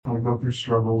through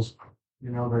struggles, you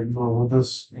know that you are with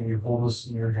us and you hold us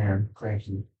in your hand. Thank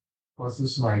you. Bless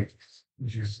this night. In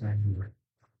Jesus' name.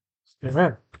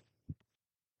 Amen.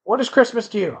 What is Christmas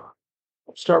to you?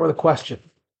 Let's start with a question.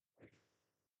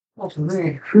 Well, to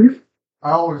me,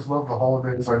 I always love the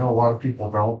holidays. I know a lot of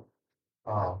people don't.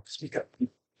 Speak up.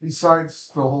 Besides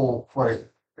the whole, like,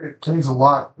 it means a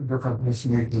lot of different things to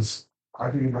me because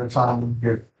I think by the time you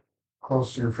get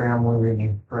close to your family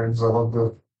and friends, I love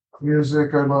the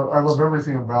music. I love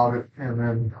everything about it. And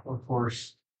then, of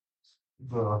course,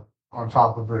 the on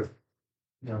top of it,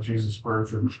 Jesus'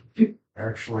 birth and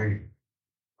actually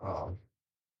um,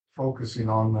 focusing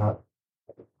on that.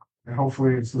 And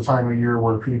hopefully, it's the time of year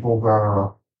where people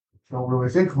that don't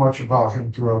really think much about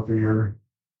him throughout the year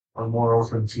are more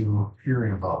open to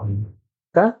hearing about him.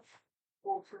 Okay.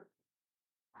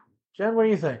 Jen, what do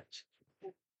you think?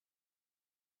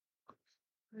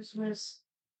 Christmas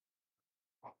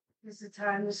is a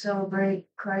time to celebrate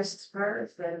Christ's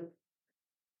birth and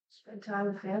spend time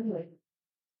with family.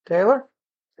 Taylor,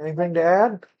 anything to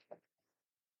add?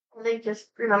 I think just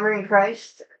remembering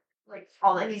Christ, like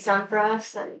all that He's done for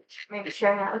us, and maybe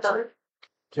sharing that with others.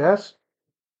 Jess?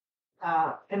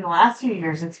 In the last few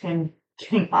years, it's been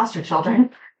getting foster children.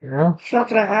 Yeah. It's not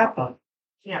gonna happen.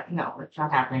 Yeah, no, it's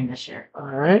not happening this year. All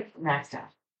right. Next time.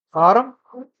 Autumn?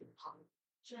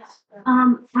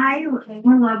 I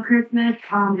love Christmas.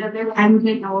 I'm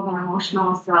getting old and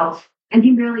emotional, so I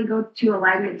can barely go to a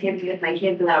live activity with my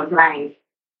kids without crying.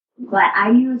 But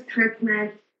I use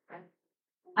Christmas.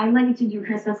 I like to do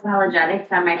Christmas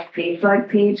apologetics on my Facebook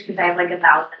page because I have like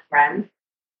 1,000 friends.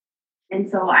 And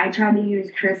so I try to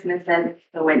use Christmas as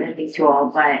the witnessing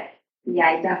tool. But yeah,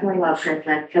 I definitely love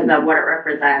Christmas because of what it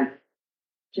represents.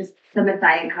 Just the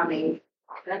Messiah coming.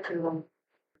 That's cool.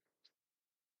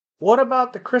 What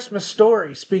about the Christmas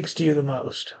story speaks to you the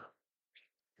most?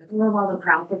 I love all the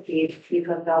prophecies he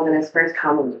fulfilled in his first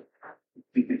coming.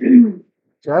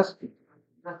 Jess?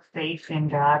 The faith in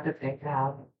God that they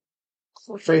have.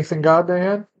 Faith in God they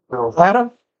had? So,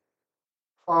 Adam?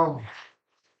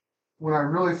 when I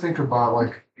really think about,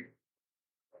 like,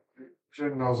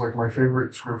 Jen knows, like, my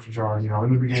favorite scripture, John,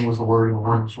 in the beginning was the Word, and the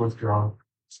Word was with God.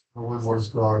 The Word was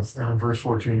God. And in verse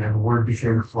 14, and the Word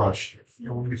became flesh.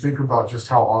 And when you think about just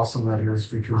how awesome that is,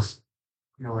 because,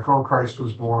 like, oh, Christ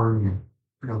was born, and,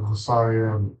 the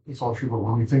Messiah, and it's all true, but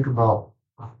when you think about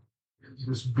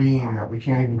this being that we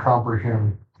can't even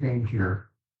comprehend came here,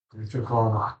 and he took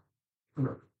on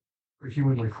a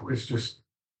human, it's just,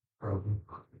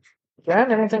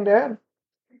 Jen, anything to add?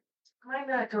 Might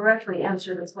not directly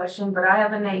answer this question, but I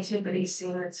have a nativity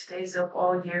scene that stays up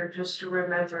all year just to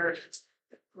remember,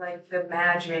 like, the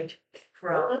magic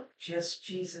from just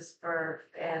Jesus' birth,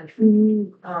 and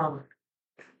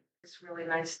it's really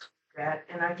nice to do that,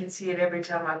 and I can see it every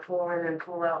time I pull in and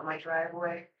pull out my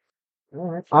driveway.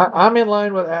 All right. I'm in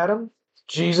line with Adam.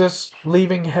 Jesus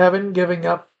leaving heaven, giving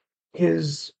up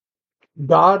his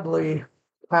godly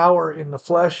power in the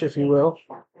flesh, if you will,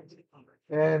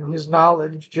 and his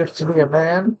knowledge just to be a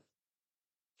man.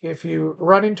 If you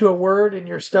run into a word in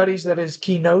your studies that is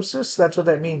kenosis, that's what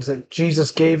that means, that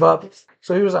Jesus gave up.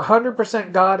 So he was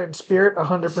 100% God in spirit,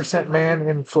 100% man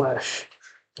in flesh.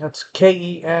 That's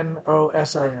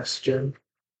Kenosis, Jen.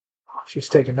 She's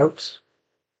taking notes.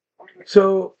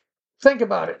 So think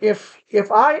about it.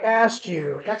 If I asked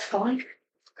you, That's fine.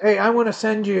 hey, I want to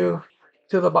send you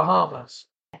to the Bahamas,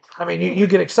 I mean, you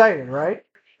get excited, right?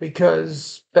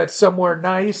 Because that's somewhere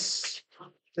nice.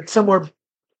 It's somewhere,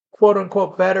 quote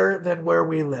unquote, better than where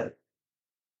we live.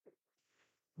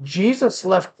 Jesus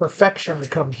left perfection to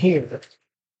come here,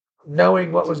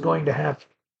 knowing what was going to happen.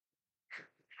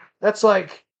 That's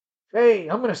like, hey,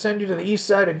 I'm going to send you to the east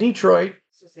side of Detroit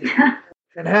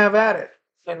and have at it.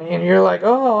 And you're like,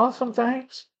 oh, awesome,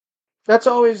 thanks. That's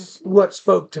always what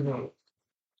spoke to me.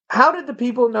 How did the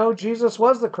people know Jesus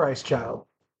was the Christ child?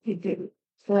 He didn't.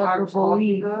 They had to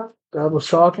believe. God was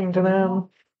talking to them.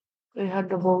 They had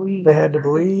to believe. They had to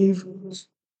believe.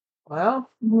 Well,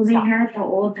 They had the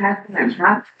Old Testament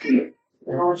prophecy.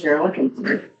 What you're looking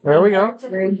for. there we go.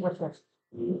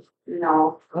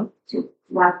 To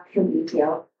lots of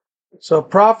detail. So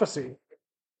prophecy,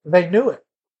 they knew it.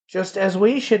 Just as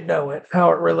we should know it,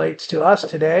 how it relates to us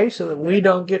today, so that we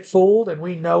don't get fooled and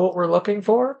we know what we're looking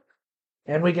for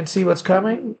and we can see what's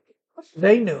coming.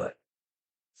 They knew it.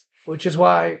 Which is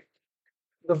why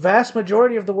the vast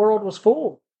majority of the world was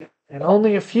fooled. And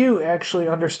only a few actually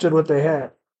understood what they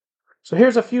had. So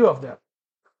here's a few of them.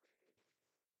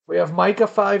 We have Micah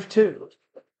 5:2.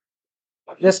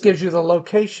 This gives you the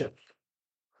location.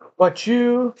 But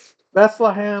you,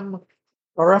 Bethlehem,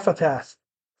 or Ephrathah.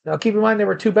 Now keep in mind there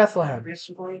were two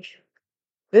Bethlehems.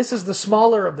 This is the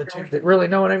smaller of the two that really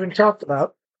no one even talked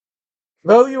about.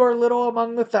 Though you are little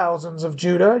among the thousands of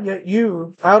Judah, yet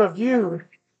out of you,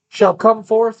 shall come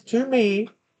forth to me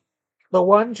the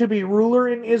one to be ruler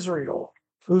in Israel,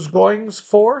 whose goings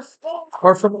forth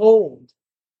are from old,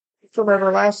 from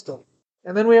everlasting.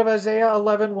 And then we have Isaiah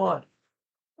 11:1.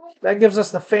 That gives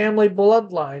us the family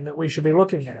bloodline that we should be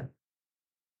looking at.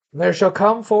 There shall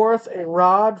come forth a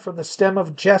rod from the stem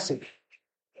of Jesse,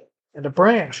 and a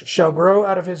branch shall grow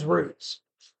out of his roots.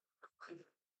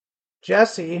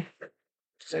 Jesse,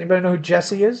 does anybody know who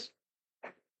Jesse is?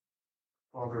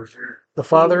 The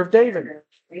father of David.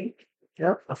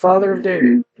 Yep, the father of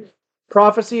David.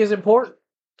 Prophecy is important.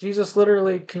 Jesus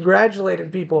literally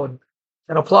congratulated people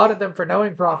and applauded them for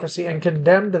knowing prophecy and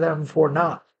condemned them for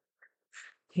not.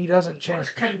 He doesn't change.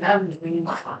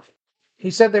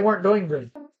 He said they weren't doing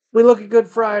good. We look at Good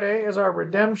Friday as our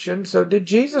redemption. So did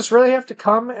Jesus really have to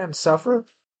come and suffer?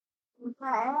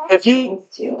 If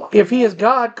he is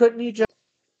God, couldn't he just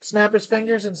snap his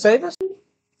fingers and save us?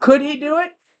 Could he do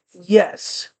it?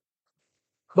 Yes.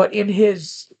 But in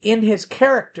his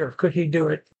character, could he do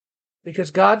it?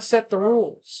 Because God set the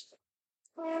rules.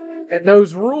 And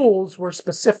those rules were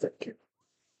specific.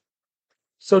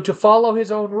 So to follow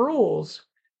his own rules,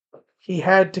 he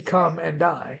had to come and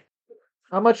die.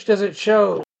 How much does it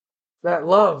show that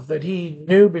love that he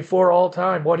knew before all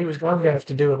time what he was going to have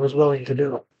to do and was willing to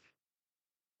do?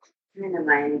 Kind of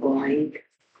mind blowing.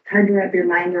 Hard to wrap your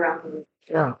mind around.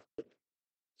 Yeah.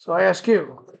 So I ask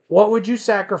you, what would you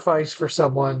sacrifice for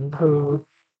someone who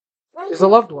is a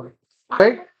loved one?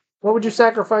 Okay? What would you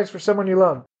sacrifice for someone you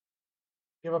love?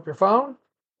 Give up your phone?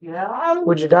 Yeah.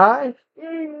 Would you die?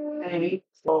 Maybe.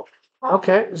 Well,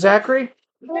 okay. Zachary,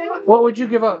 what would you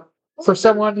give up for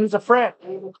someone who's a friend?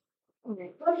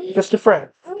 Just a friend.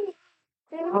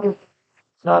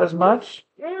 Not as much?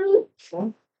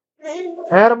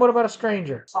 Adam, what about a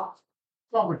stranger?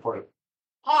 Probably quite.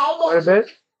 Quite a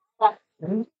bit?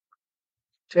 Mhm.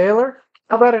 Taylor,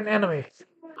 how about an enemy?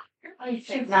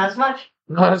 Not as much.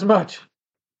 Not as much.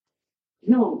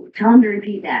 No, tell him to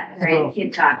repeat that. Right,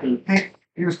 kid talking.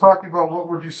 He was talking about what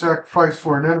would you sacrifice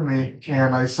for an enemy,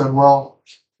 and I said, well,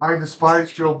 I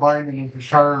despise Joe Biden and his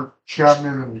entire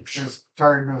cabinet and his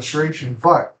entire administration,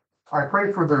 but I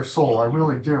pray for their soul. I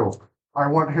really do. I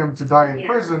want him to die in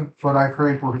prison, but I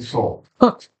pray for his soul.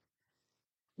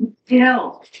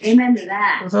 Still, amen to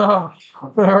that. Oh,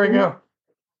 there we go.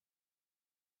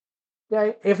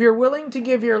 Yeah, if you're willing to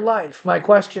give your life, my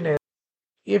question is,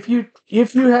 if you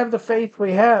have the faith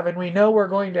we have and we know we're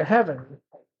going to heaven,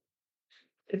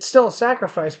 it's still a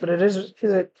sacrifice, but is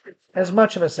it as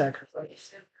much of a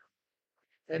sacrifice?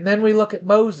 And then we look at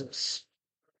Moses,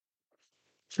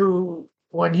 who,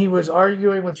 when he was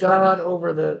arguing with God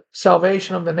over the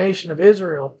salvation of the nation of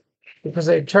Israel, because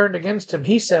they turned against him,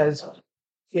 he says,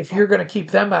 if you're going to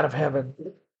keep them out of heaven,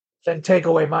 then take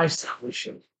away my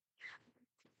salvation.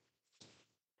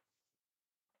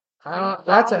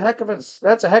 That's a heck of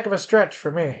a stretch for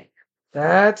me.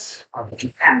 That's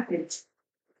It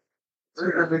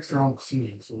makes their own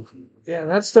decisions. yeah,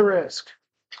 that's the risk.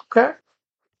 Okay.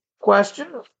 Question: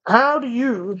 how do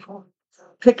you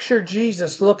picture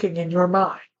Jesus looking in your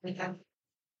mind?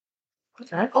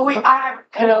 Okay. Oh wait, I'm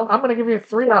going to give you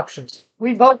three options.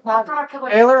 we both have.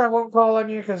 Taylor, I won't call on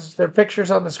you because there are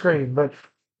pictures on the screen, but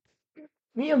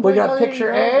Me and we got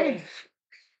picture A.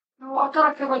 No, I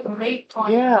thought I feel like a mate.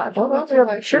 Yeah,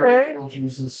 picture A.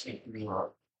 Jesus.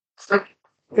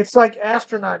 It's like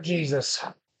astronaut Jesus.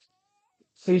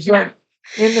 He's like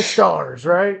in the stars,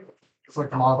 right? It's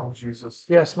like model Jesus.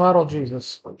 Yes, model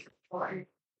Jesus.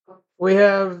 We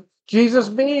have Jesus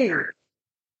B.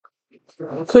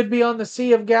 Could be on the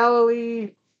Sea of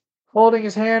Galilee, holding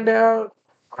his hand out,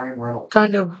 Ryan Reynolds.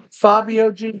 kind of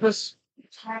Fabio Jesus.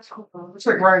 It's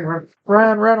like Ryan Reynolds.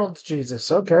 Ryan Reynolds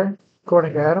Jesus, okay,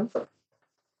 according to Adam.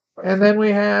 And then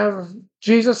we have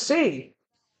Jesus C,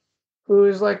 who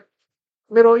is like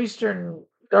Middle Eastern,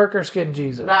 darker skinned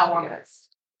Jesus. That one.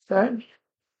 Okay.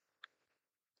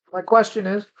 My question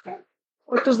is,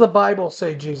 what does the Bible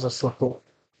say Jesus looked like?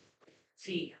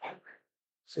 See.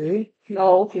 See?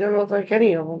 No, he doesn't look like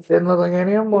any of them. Didn't look like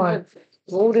any of them. Why?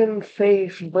 Golden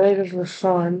face, bright as the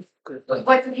sun.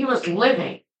 Like he was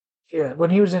living. Yeah, when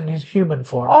he was in his human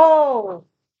form. Oh!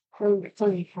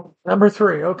 Number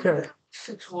 3, okay.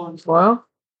 6'1". Well,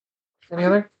 any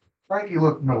other? Frankie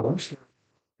looked Middle Eastern.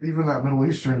 Even that Middle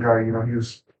Eastern guy, he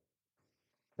was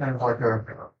kind of like a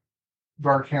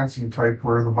dark, handsome type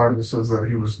where the Bible says that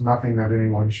he was nothing that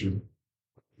anyone should,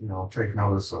 take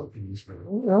notice of. He's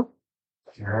Yeah.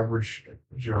 your average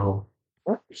Joe.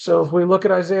 So if we look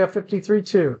at Isaiah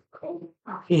 53:2,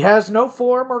 He has no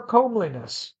form or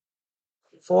comeliness.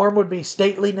 Form would be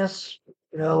stateliness,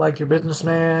 like your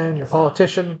businessman, your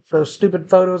politician, those stupid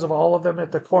photos of all of them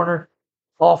at the corner,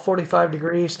 all 45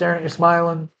 degrees, staring at you,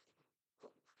 smiling.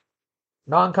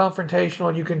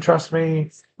 Non-confrontational, you can trust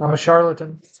me, I'm a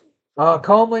charlatan.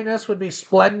 Comeliness would be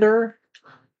splendor,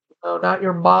 not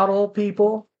your model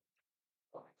people.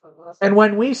 And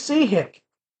when we see him,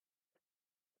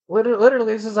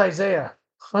 literally, this is Isaiah,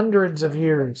 hundreds of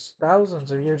years,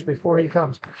 thousands of years before he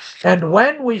comes. And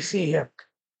when we see him,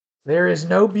 there is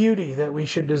no beauty that we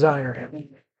should desire him.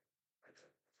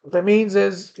 What that means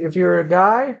is, if you're a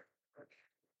guy,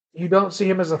 you don't see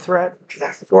him as a threat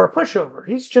or a pushover.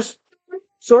 He's just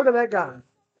sort of that guy.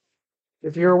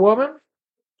 If you're a woman,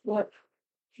 what?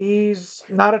 He's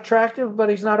not attractive, but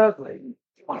he's not ugly.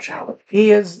 Watch out.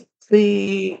 He is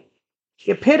the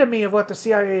epitome of what the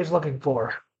CIA is looking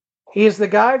for. He is the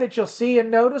guy that you'll see and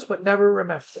notice, but never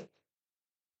remember.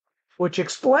 Which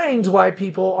explains why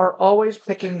people are always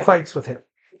picking fights with him.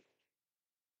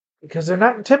 Because they're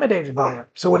not intimidated by him.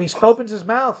 So when he opens his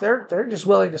mouth, they're just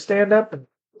willing to stand up and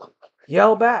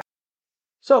yell back.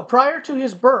 So prior to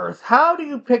his birth, how do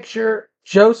you picture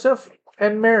Joseph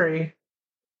and Mary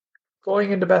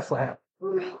going into Bethlehem?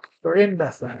 Or in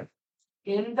Bethlehem?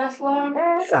 In Bethlehem?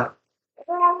 Yeah.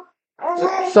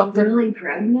 Something Really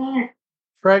pregnant?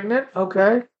 pregnant?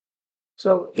 Okay.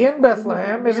 So in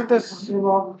Bethlehem, isn't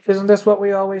this what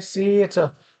we always see? It's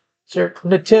a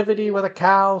nativity with a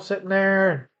cow sitting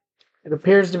there, and it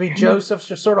appears to be Joseph's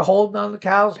just sort of holding on the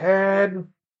cow's head.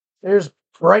 There's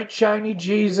bright, shiny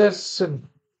Jesus, and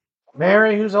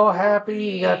Mary who's all happy.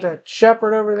 You got that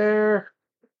shepherd over there.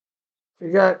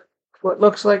 You got what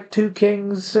looks like two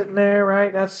kings sitting there,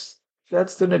 right? That's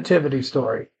the nativity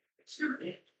story.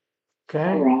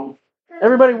 Okay.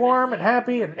 Everybody warm and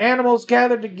happy, and animals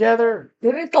gathered together.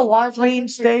 Didn't the live Clean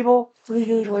stable. 3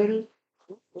 days later?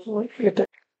 Okay.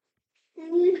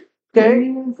 Maybe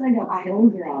it's like a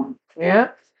pilgrim. Yeah.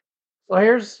 Well,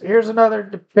 here's another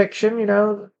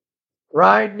depiction,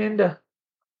 riding into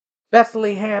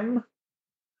Bethlehem.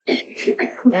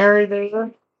 Mary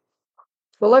there.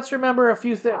 But let's remember a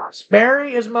few things.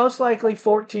 Mary is most likely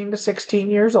 14 to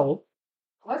 16 years old.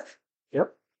 What?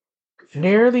 Yep.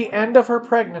 Near the end of her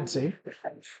pregnancy,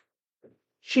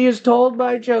 she is told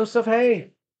by Joseph,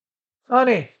 hey,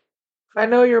 honey, I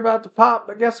know you're about to pop,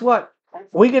 but guess what?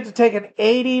 We get to take an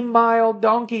 80-mile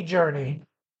donkey journey.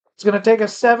 It's going to take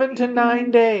us 7 to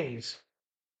 9 days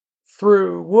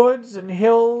through woods and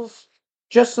hills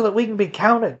just so that we can be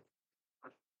counted.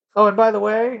 Oh, and by the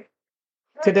way,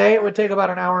 today it would take about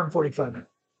an hour and 45 minutes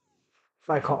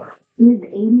by car. It was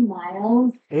 80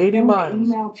 miles. 80 It was miles. an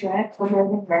 80-mile trip from her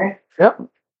to birth. Yep.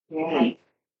 Yeah.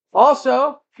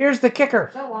 Also, here's the kicker.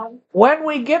 When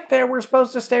we get there, we're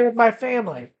supposed to stay with my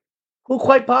family, who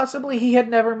quite possibly he had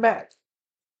never met.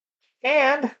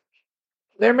 And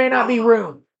there may not be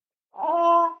room.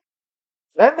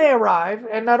 Then they arrive,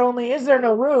 and not only is there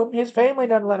no room, his family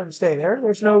doesn't let him stay there.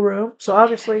 There's no room, so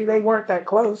obviously they weren't that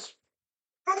close.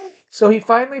 So he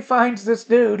finally finds this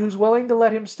dude who's willing to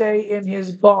let him stay in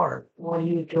his barn.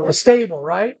 A stable,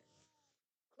 right?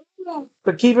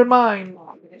 But keep in mind,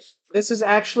 this is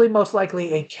actually most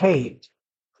likely a cave.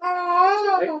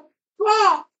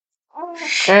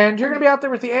 And you're going to be out there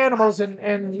with the animals,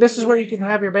 and this is where you can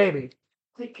have your baby.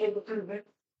 Freak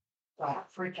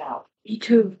out. Me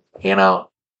too.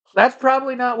 That's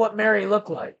probably not what Mary looked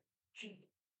like.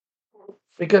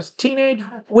 Because teenage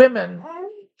women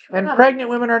and pregnant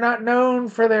women are not known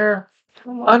for their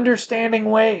understanding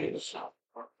ways.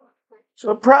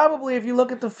 So probably, if you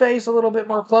look at the face a little bit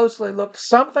more closely, looked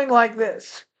something like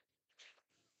this.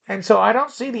 And so I don't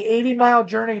see the 80-mile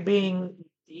journey being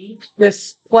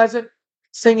this pleasant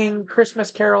singing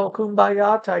Christmas carol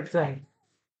kumbaya type thing.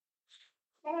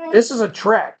 This is a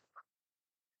trek.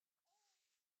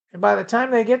 And by the time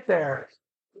they get there,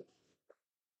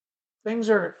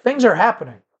 things are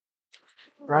happening.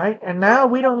 Right? And now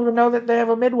we don't even know that they have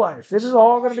a midwife. This is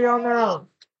all going to be on their own.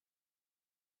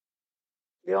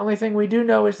 The only thing we do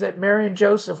know is that Mary and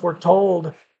Joseph were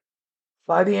told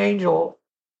by the angel,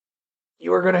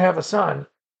 you are going to have a son.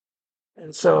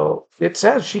 And so it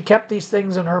says she kept these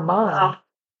things in her mind.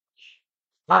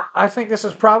 I think this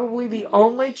is probably the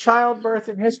only childbirth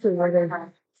in history where they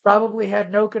probably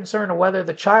had no concern of whether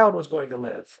the child was going to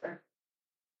live.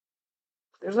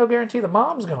 There's no guarantee the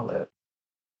mom's going to live.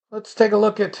 Let's take a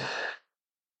look at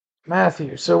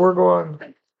Matthew. So we're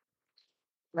going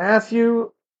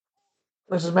Matthew.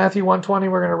 This is Matthew 1:20.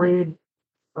 We're going to read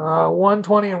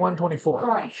 1:20 and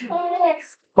 1:24.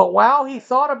 But while he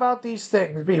thought about these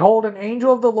things, behold, an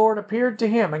angel of the Lord appeared to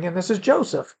him. Again, this is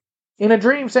Joseph. in a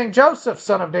dream, saying, Joseph,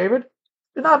 son of David,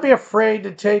 do not be afraid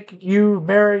to take you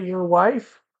Mary, your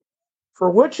wife,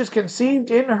 for which is conceived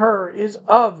in her is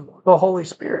of the Holy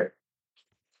Spirit.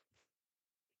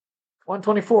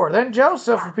 124. Then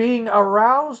Joseph, being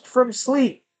aroused from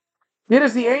sleep, did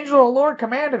as the angel of the Lord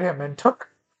commanded him, and took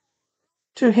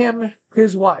to him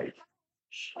his wife.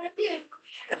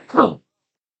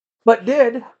 But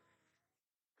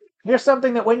here's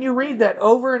something that when you read that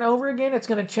over and over again, it's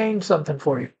going to change something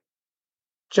for you.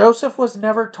 Joseph was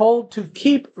never told to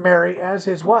keep Mary as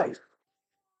his wife.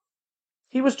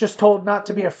 He was just told not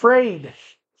to be afraid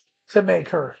to make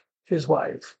her his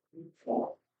wife.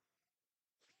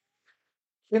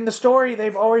 In the story,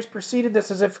 they've always preceded this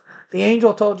as if the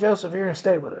angel told Joseph, you're going to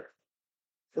stay with her.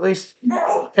 At least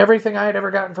everything I had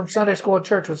ever gotten from Sunday school and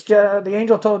church was the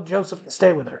angel told Joseph to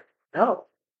stay with her. No.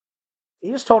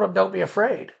 He just told him, don't be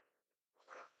afraid.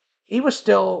 He was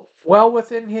still well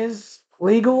within his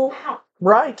legal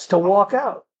rights to walk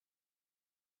out.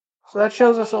 So that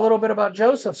shows us a little bit about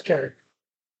Joseph's character.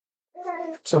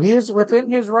 So he is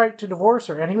within his right to divorce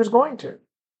her, and he was going to.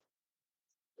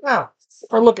 Now,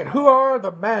 we're looking. Who are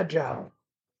the Magi?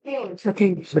 The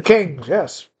kings. The kings,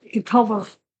 yes. You can tell the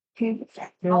kings.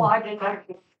 Oh, I didn't know.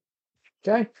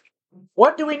 Okay.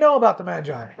 What do we know about the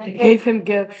Magi? They gave him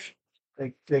gifts.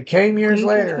 They came years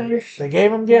later. Frankincense. They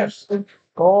gave him gifts.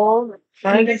 Gold,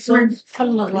 frankincense, Tell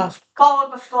him the last. Call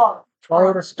it the storm.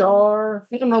 followed a star.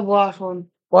 Tell him the last one.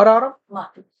 What, Autumn? I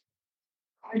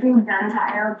think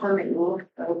Gentile from the east.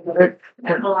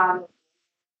 That belongs.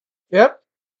 Yep.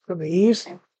 From the east,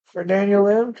 where Daniel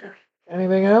lived.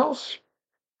 Anything else?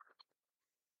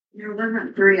 There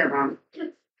wasn't 3 of them.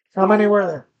 How many were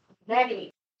there?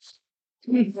 Daddy.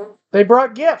 They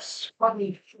brought gifts.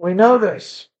 Funny. We know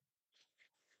this.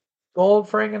 Gold,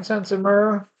 frankincense, and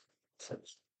myrrh.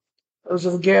 Those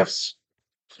are the gifts.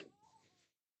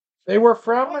 They were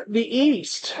from the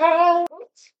east.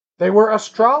 They were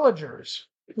astrologers.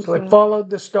 So they followed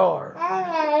the star.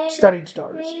 Studied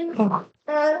stars. Oh,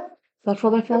 that's what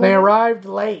they And found. they arrived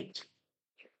late.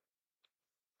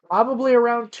 Probably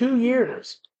around 2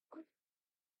 years.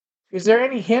 Is there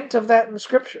any hint of that in the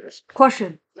scriptures?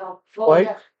 Question. No. Wait.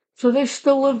 So they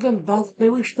still lived in Beth. They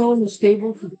were still in the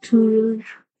stable for 2 years.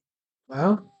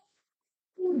 Well,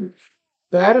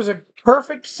 that is a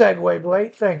perfect segue,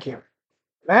 Blake. Thank you.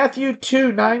 Matthew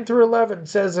 2, 9 through 11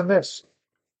 says in this,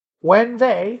 when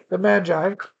they, the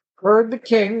Magi, heard the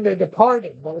king, they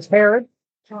departed. That was Herod.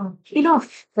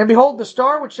 Enough. And behold, the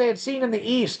star which they had seen in the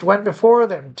east went before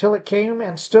them, till it came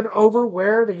and stood over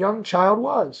where the young child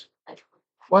was.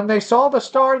 When they saw the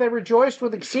star, they rejoiced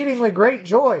with exceedingly great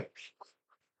joy.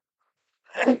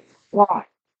 Why?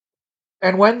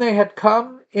 And when they had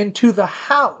come into the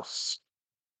house,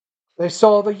 they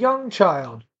saw the young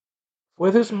child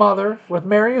with his mother, with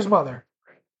Mary his mother,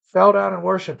 fell down and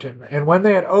worshipped him. And when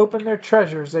they had opened their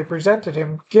treasures, they presented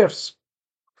him gifts,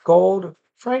 gold,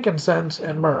 frankincense,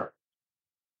 and myrrh.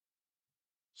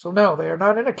 So no, they are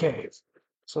not in a cave.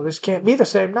 So this can't be the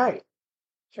same night.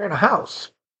 They're in a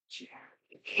house.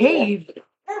 Cave.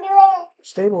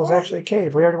 Stable is actually a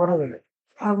cave. We already went over it.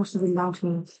 I must have been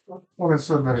downstairs. Well, it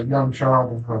said that a young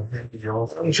child was a baby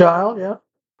also. Young child, yeah.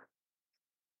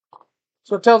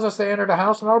 So it tells us they entered a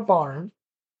house, not a barn.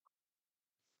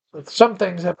 So some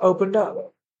things have opened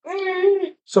up.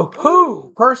 So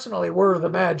who personally were the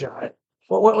Magi?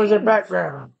 What was their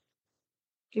background?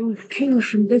 It was kings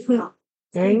from different.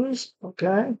 Kings?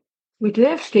 Okay. Wait, do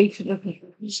they have states in different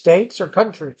countries? States or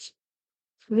countries?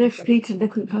 Do they have states in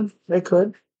different countries? They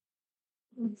could.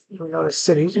 We know the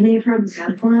cities. And they're from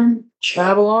Bethlehem.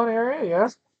 Babylon area, yeah.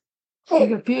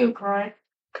 Like a few. Right.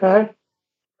 Okay.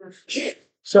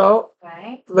 So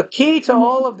Right. the key to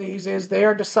all of these is they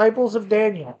are disciples of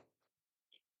Daniel.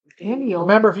 Daniel.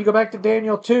 Remember, if you go back to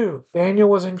Daniel 2, Daniel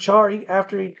was in charge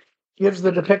after he gives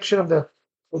the depiction of the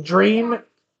dream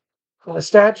and the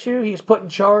statue. He's put in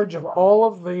charge of all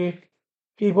of the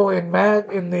people in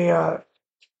the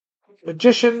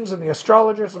magicians and the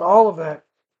astrologers and all of that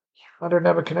under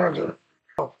Nebuchadnezzar.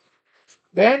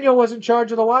 Daniel was in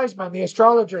charge of the wise men, the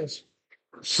astrologers,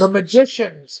 the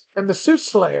magicians, and the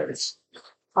soothsayers,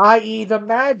 i.e. the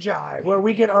magi, where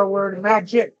we get our word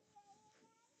magic.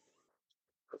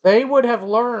 They would have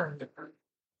learned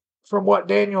from what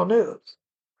Daniel knew.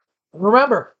 And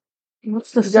remember,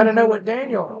 What's the you got to know what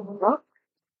Daniel. Huh?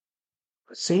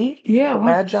 See? Yeah. What?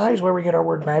 Magi is where we get our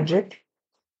word magic.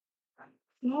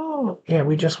 Oh. Yeah,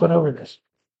 we just went over this.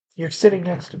 You're sitting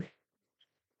next to me.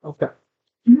 Okay.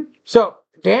 Mhm. So,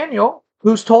 Daniel,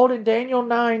 who's told in Daniel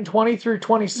 9, 20 through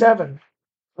 27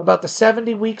 about the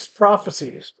 70 weeks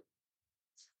prophecies,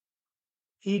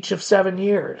 each of 7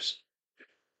 years.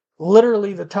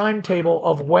 literally the timetable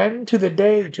of when to the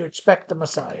day to expect the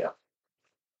Messiah.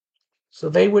 So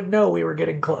they would know we were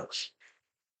getting close.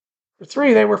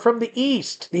 3, they were from the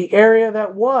east, the area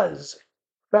that was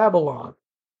Babylon.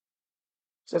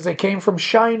 It says they came from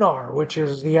Shinar, which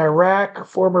is the Iraq,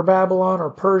 former Babylon, or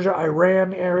Persia,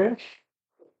 Iran area.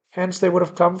 Hence, they would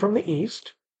have come from the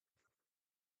east.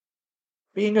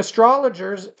 Being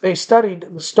astrologers, they studied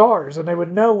the stars, and they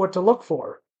would know what to look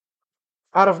for.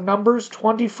 Out of Numbers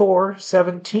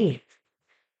 24:17,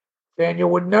 Daniel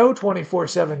would know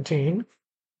 24:17,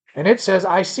 and it says,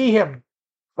 I see him,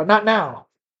 but not now.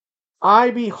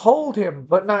 I behold him,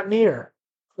 but not near.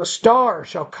 The star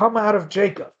shall come out of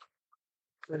Jacob.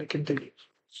 Then it continues.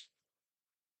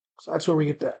 So that's where we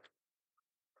get that.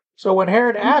 So when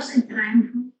Herod asked...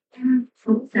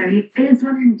 Sorry, I just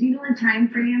wondering, do you know the time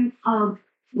frame of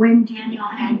when Daniel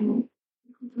had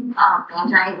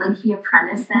Magi, like he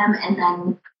apprenticed them, and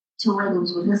then to where the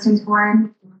Jesus was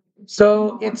born?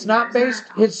 So it's not based,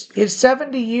 his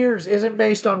 70 years isn't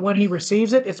based on when he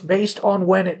receives it, it's based on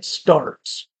when it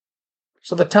starts.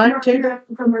 So the timetable...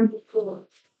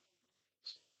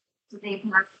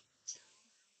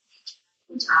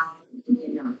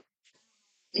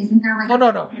 Isn't there like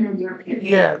No.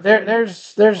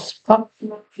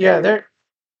 Yeah,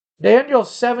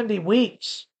 Daniel's 70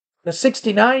 weeks. The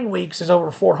 69 weeks is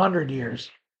over 400 years,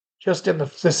 just in the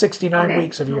 69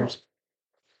 weeks of years.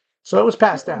 So it was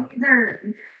passed down. These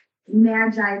are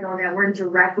magi, though, that weren't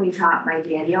directly taught by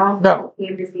Daniel. No.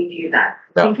 Came to see Jesus.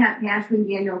 No. They kept passing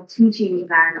Daniel teachings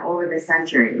on over the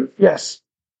centuries. Yes.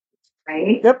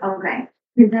 Right? Yep. Okay.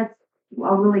 Because that's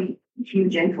a really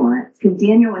huge influence. Because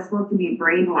Daniel was supposed to be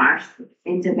brainwashed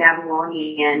into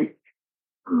Babylonian,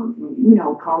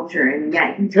 culture, and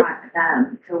yet he taught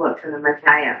them to look for the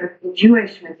Messiah, the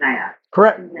Jewish Messiah.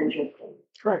 Correct. It's interesting.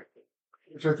 Correct.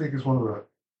 Which I think is one of the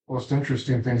most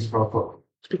interesting things about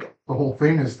the whole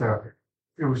thing is that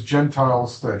it was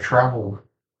Gentiles that traveled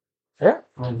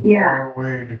from far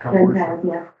away to come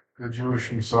worship the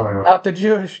Jewish Messiah. Not the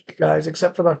Jewish guys,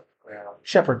 except for the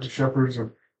shepherds. The shepherds.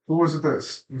 Who was it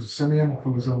that was Simeon?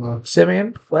 Who was in the...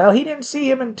 Simeon? Well, he didn't see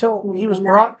him until he was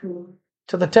brought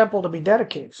to the temple to be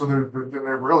dedicated. So they're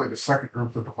really the second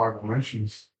group that the Bible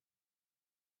mentions.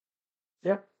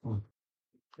 Yeah. And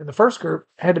the first group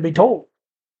had to be told.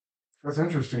 That's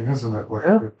interesting, isn't it? Like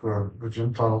the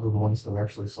Gentiles are the ones that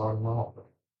actually saw him out.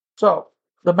 So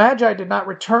the Magi did not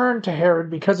return to Herod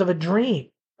because of a dream.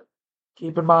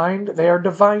 Keep in mind, they are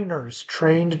diviners,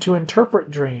 trained to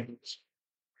interpret dreams.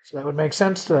 So that would make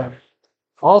sense to them.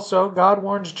 Also, God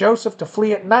warns Joseph to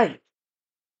flee at night.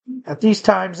 At these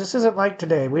times, this isn't like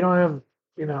today. We don't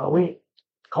have,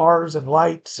 cars and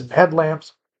lights and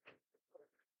headlamps.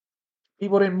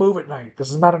 People didn't move at night. This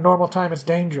is not a normal time. It's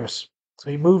dangerous. So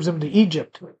he moves him to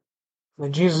Egypt.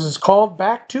 Then Jesus is called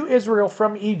back to Israel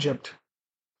from Egypt,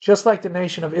 just like the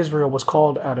nation of Israel was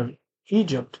called out of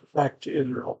Egypt back to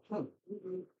Israel.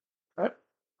 Right?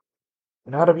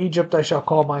 And out of Egypt I shall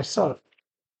call my son.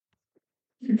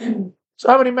 So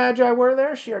how many magi were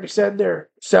there? She already said there are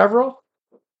several.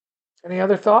 Any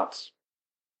other thoughts?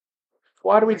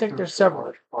 Why do we think there's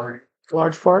several?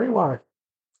 Large party? Why?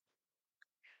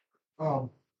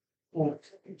 Well,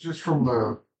 just from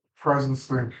the presents,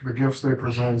 the gifts they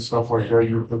present, stuff like that,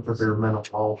 you would think that they're meant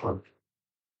to all, but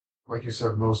like you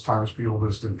said, most times people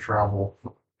just didn't travel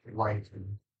light.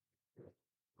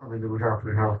 They would have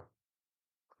to have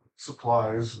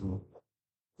supplies and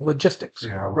Logistics.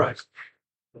 yeah, Right.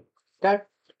 Okay.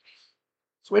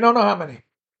 So we don't know how many.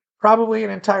 Probably an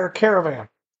entire caravan.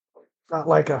 Not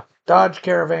like a Dodge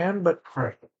Caravan, but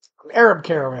an Arab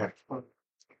caravan.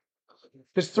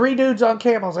 Because 3 dudes on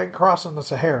camels ain't crossing the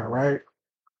Sahara, right?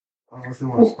 Unless they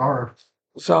want to starve.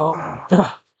 So,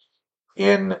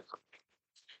 in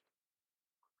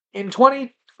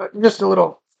 20, just a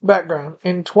little background.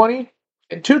 In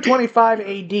 225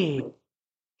 AD,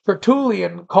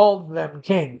 Tertullian called them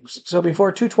kings. So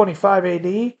before 225 AD,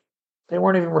 they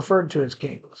weren't even referred to as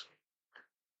kings.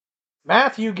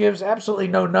 Matthew gives absolutely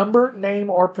no number, name,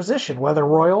 or position, whether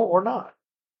royal or not.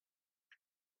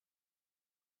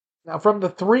 Now, from the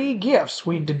 3 gifts,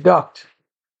 we deduct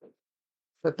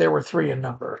that there were 3 in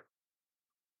number.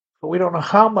 But we don't know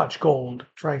how much gold,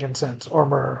 frankincense, or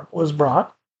myrrh was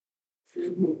brought,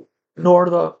 nor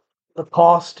the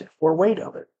cost or weight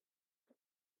of it.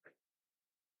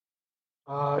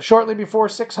 Shortly before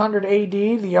 600 AD,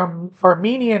 the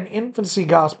Armenian infancy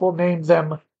gospel named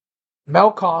them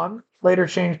Melkon, later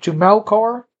changed to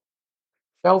Melkor,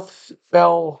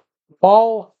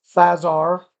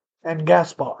 Balthazar, and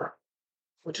Gaspar,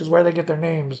 which is where they get their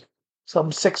names,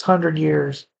 some 600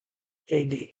 years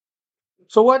AD.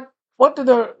 So what did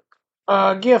the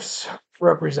gifts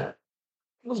represent?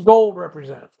 What does gold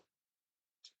represent?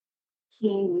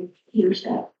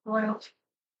 Kingship. Loyalty.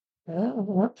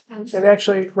 It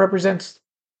actually represents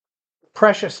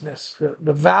preciousness,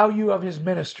 the value of his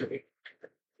ministry.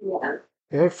 Yeah.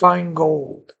 Okay, fine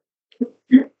gold.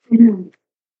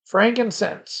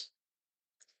 Frankincense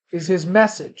is his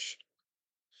message.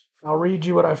 I'll read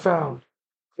you what I found.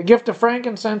 The gift of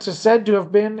frankincense is said to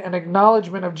have been an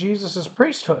acknowledgement of Jesus'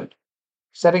 priesthood,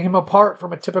 setting him apart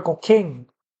from a typical king.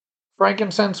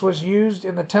 Frankincense was used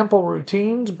in the temple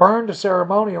routines, burned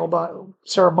ceremonially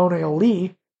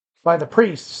by the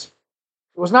priests.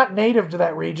 It was not native to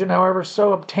that region, however,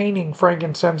 so obtaining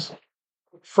frankincense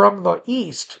from the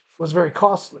east was very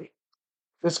costly.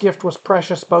 This gift was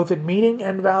precious both in meaning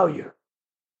and value.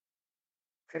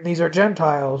 And these are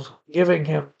Gentiles giving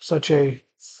him such a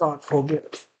thoughtful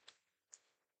gift.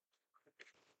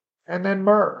 And then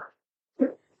myrrh.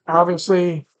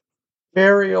 Obviously,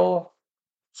 burial,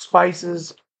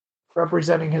 spices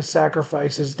representing his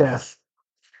sacrifice, his death.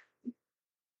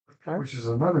 Okay. Which is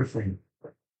another thing.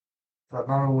 That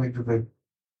not only do they,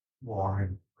 well, I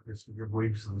mean, I guess if you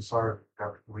believe in the Messiah, you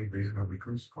have to believe he's going to be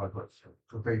crucified, but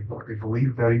they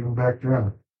believed that even back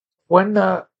then.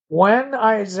 When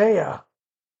Isaiah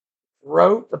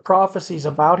wrote the prophecies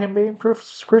about him being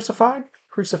crucified,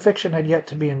 crucifixion had yet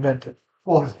to be invented.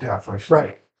 Well, his death, I should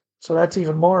Right. say. So that's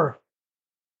even more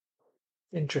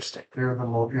interesting. They're the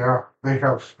most, yeah, they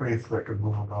have faith that can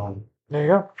move on. There you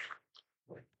go.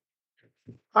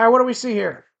 All right, what do we see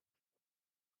here?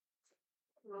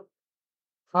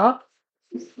 Huh?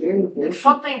 It's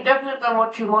something different than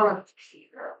what you want to see.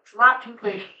 It's not two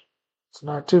faces. It's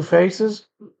not two faces.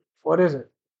 What is it?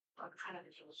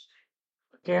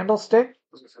 A candlestick?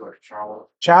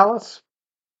 Chalice?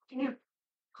 Can you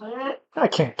clean it? I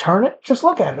can't turn it. Just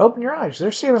look at it. Open your eyes.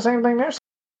 They're seeing the same thing there.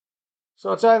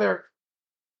 So it's either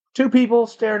two people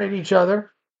staring at each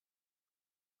other,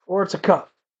 or it's a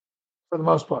cup, for the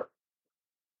most part.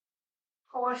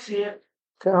 Oh, I see it.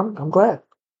 Okay, I'm glad.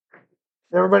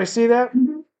 Everybody see that?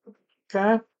 Mhm.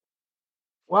 Okay.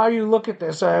 While you look at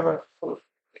this, I have a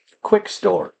quick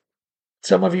story.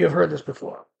 Some of you have heard this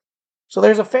before. So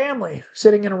there's a family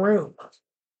sitting in a room.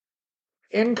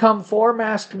 In come four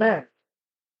masked men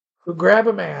who grab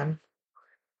a man,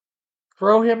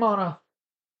 throw him on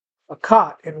a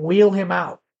cot, and wheel him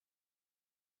out.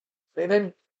 They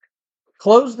then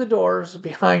close the doors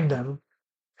behind them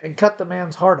and cut the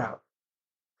man's heart out.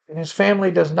 And his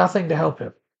family does nothing to help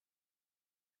him.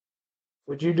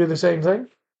 Would you do the same thing?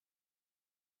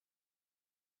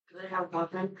 Do they have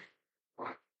weapons?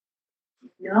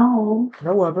 No.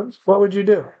 No weapons. What would you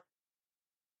do?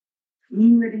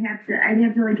 You would have to, I'd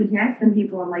have to like attack some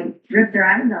people and like rip their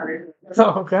eyes out or something.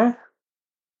 Oh, okay.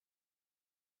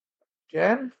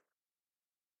 Jen?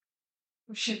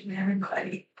 We're shooting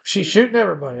everybody. She's shooting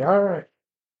everybody. All right.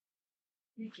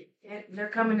 They're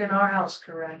coming in our house,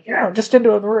 correct? Yeah, just into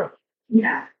the room.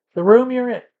 Yeah. The room you're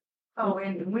in. Oh,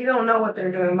 and we don't know what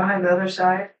they're doing behind the other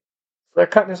side. They're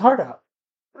cutting his heart out.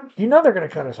 You know they're going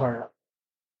to cut his heart out.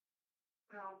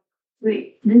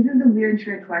 Wait, this is a weird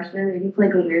trick question. Is this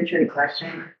like a weird trick question?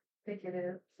 I think it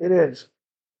is. It is.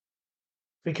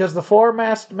 Because the four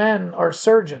masked men are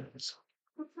surgeons.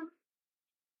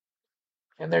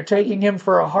 And they're taking him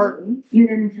for a heart. You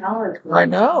didn't tell us. I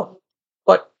know.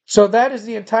 But, so that is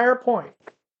the entire point.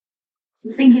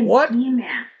 I'm thinking What-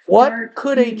 PMAS. What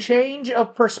could a change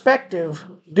of perspective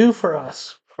do for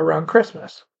us around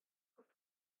Christmas?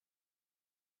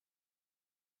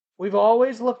 We've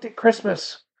always looked at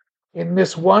Christmas in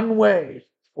this one way,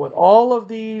 with all of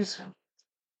these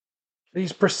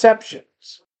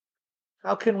perceptions.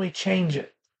 How can we change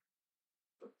it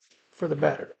for the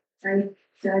better? I'm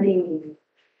studying.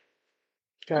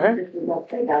 Okay. This is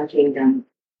upside down kingdom.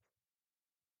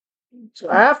 So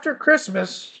after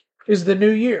Christmas is the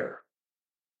new year.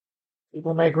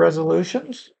 People make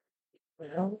resolutions. You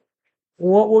know,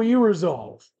 what will you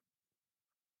resolve?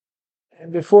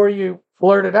 And before you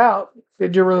blurt it out,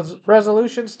 did your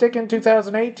resolution stick in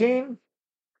 2018?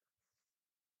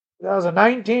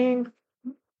 2019?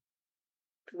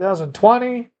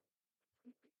 2020?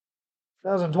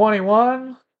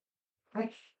 2021?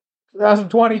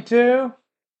 2022?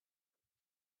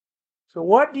 So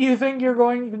what do you think you're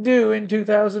going to do in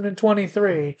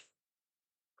 2023?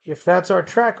 If that's our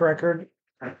track record,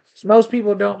 most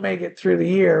people don't make it through the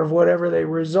year of whatever they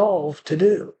resolve to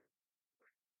do.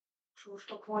 So what's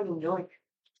the point in doing it?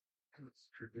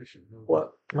 Tradition.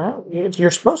 Well,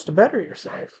 you're supposed to better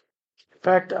yourself. In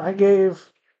fact, I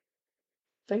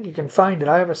think you can find it.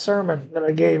 I have a sermon that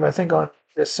I gave, I think on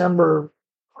December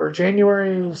or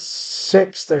January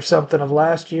 6th or something of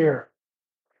last year.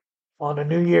 on a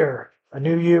new year, a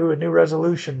new you, and new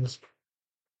resolutions.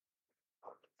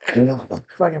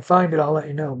 If I can find it, I'll let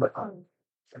you know, but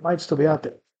it might still be out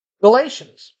there.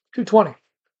 Galatians 2:20.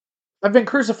 I've been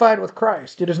crucified with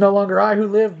Christ. It is no longer I who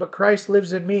live, but Christ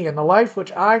lives in me. And the life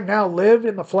which I now live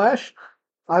in the flesh,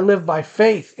 I live by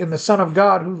faith in the Son of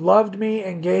God who loved me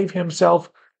and gave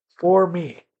himself for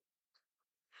me.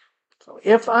 So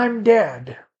if I'm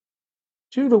dead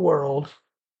to the world,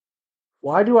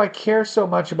 why do I care so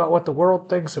much about what the world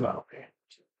thinks about me?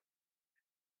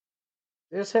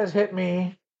 This has hit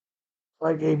me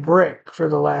like a brick for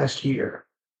the last year.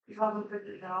 You haven't figured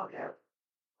it out yet.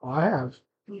 Well, I have.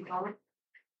 You haven't?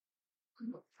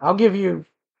 I'll give you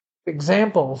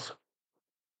examples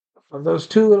of those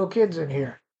two little kids in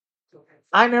here.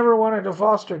 I never wanted to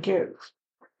foster kids.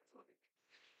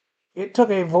 It took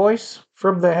a voice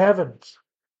from the heavens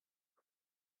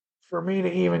for me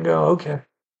to even go, okay.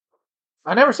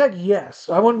 I never said yes.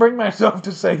 I wouldn't bring myself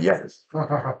to say yes.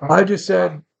 I just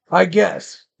said, I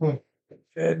guess.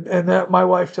 And that my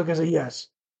wife took as a yes.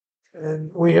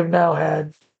 And we have now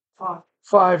had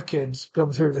 5 kids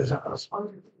come through this house.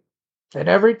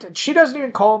 And she doesn't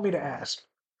even call me to ask.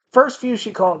 First few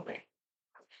she called me.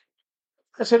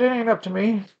 I said, it ain't up to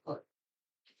me.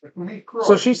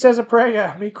 So she says a prayer.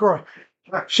 Yeah, me, Croy.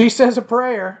 She says a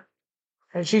prayer,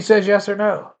 and she says yes or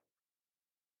no.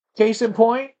 Case in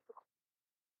point,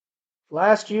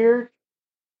 last year,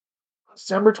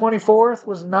 December 24th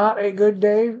was not a good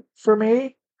day for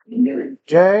me.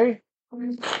 Jay.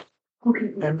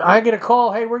 And I get a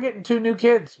call, hey, we're getting 2 new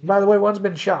kids. By the way, one's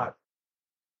been shot.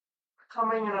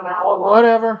 Coming in Oh, about.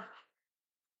 whatever.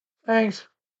 Thanks.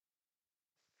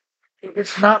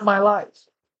 It's not my life.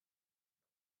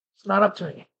 It's not up to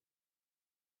me.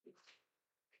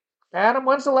 Adam,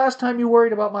 when's the last time you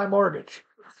worried about my mortgage?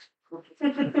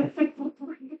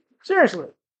 Seriously.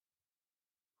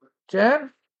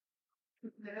 Jen?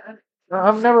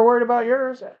 I've never worried about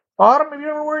yours. Autumn, have you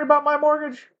ever worried about my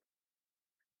mortgage?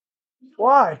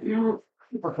 Why?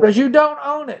 Because you don't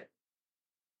own it.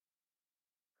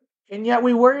 And yet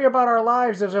we worry about our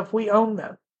lives as if we own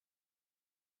them.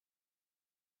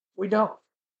 We don't.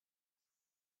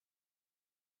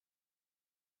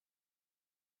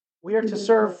 We are to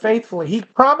serve faithfully. He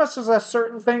promises us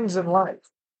certain things in life.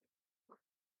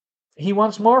 He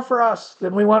wants more for us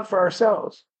than we want for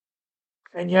ourselves.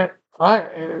 And yet,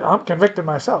 I'm convicted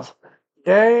myself.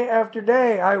 Day after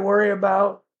day, I worry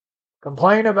about,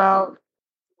 complain about,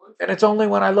 and it's only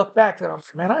when I look back that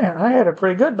I had it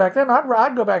pretty good back then.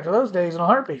 I'd go back to those days in a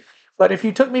heartbeat. But if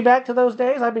you took me back to those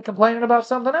days, I'd be complaining about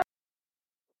something else.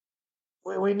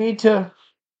 We need to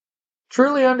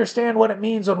truly understand what it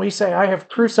means when we say, I have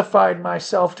crucified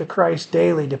myself to Christ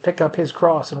daily to pick up his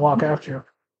cross and walk after him.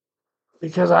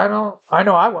 Because I know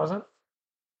I wasn't.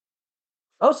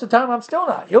 Most of the time, I'm still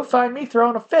not. You'll find me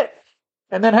throwing a fit.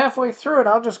 And then halfway through it,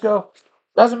 I'll just go,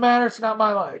 doesn't matter, it's not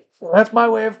my life. Well, that's my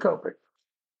way of coping.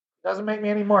 Doesn't make me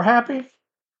any more happy.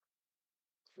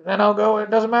 Then I'll go,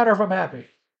 it doesn't matter if I'm happy.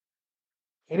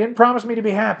 He didn't promise me to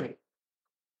be happy.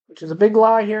 Which is a big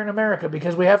lie here in America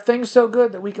because we have things so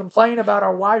good that we complain about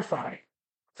our Wi-Fi.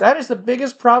 If that is the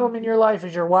biggest problem in your life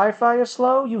is your Wi-Fi is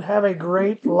slow, you have a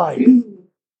great life.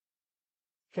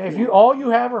 Okay, if all you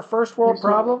have are first world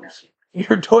problems,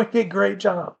 you're doing a great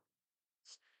job.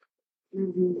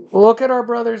 Look at our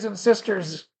brothers and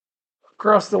sisters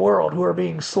across the world who are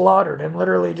being slaughtered and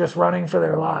literally just running for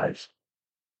their lives.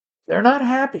 They're not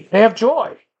happy. They have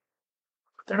joy,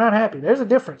 but they're not happy. There's a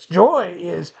difference. Joy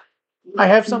is, I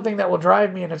have something that will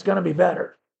drive me and it's going to be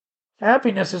better.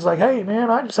 Happiness is like, hey,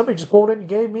 man, somebody just pulled in and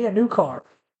gave me a new car.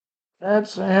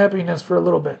 That's happiness for a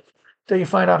little bit. Until you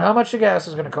find out how much the gas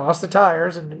is going to cost, the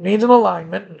tires, and it needs an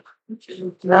alignment.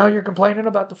 Now you're complaining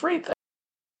about the free thing.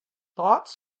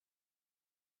 Thoughts?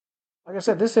 Like I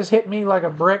said, this has hit me like a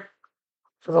brick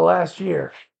for the last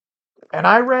year. And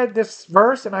I read this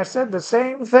verse and I said the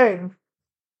same thing,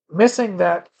 missing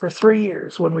that for 3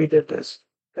 years when we did this,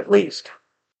 at least.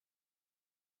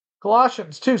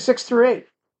 Colossians 2:6-8.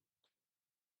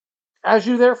 As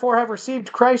you therefore have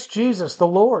received Christ Jesus the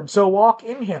Lord, so walk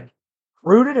in him,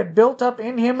 rooted and built up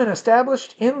in him and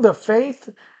established in the faith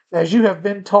as you have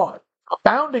been taught,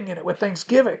 abounding in it with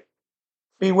thanksgiving.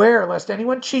 Beware lest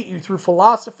anyone cheat you through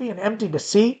philosophy and empty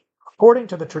deceit, according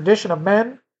to the tradition of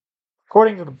men,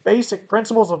 according to the basic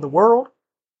principles of the world,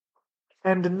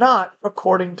 and not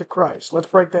according to Christ. Let's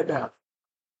break that down.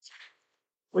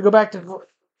 We go back to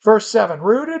Verse 7,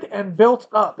 rooted and built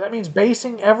up. That means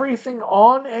basing everything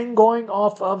on and going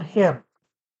off of him,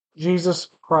 Jesus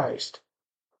Christ.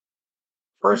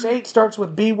 Verse 8 starts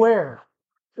with beware.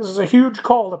 This is a huge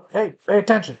call to, hey, pay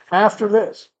attention. After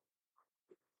this.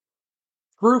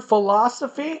 Through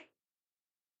philosophy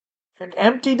and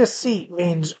empty deceit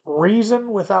means reason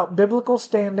without biblical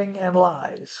standing and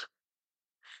lies.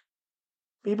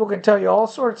 People can tell you all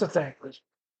sorts of things,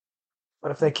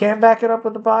 but if they can't back it up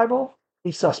with the Bible,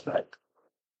 be suspect.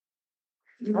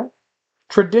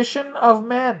 Tradition of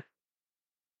men.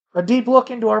 A deep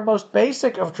look into our most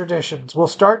basic of traditions will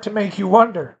start to make you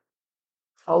wonder.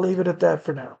 I'll leave it at that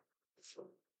for now.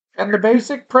 And the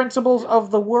basic principles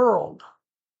of the world.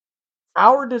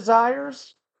 Our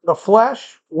desires, the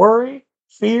flesh, worry,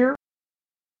 fear.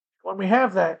 When we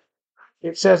have that,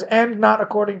 it says, and not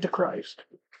according to Christ.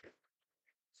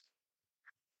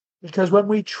 Because when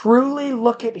we truly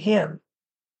look at Him,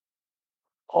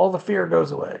 all the fear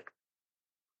goes away.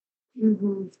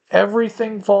 Mm-hmm.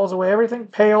 Everything falls away. Everything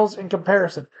pales in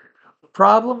comparison. The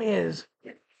problem is,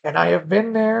 and I have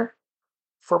been there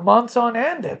for months on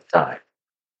end at the time,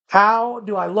 how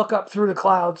do I look up through the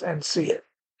clouds and see it?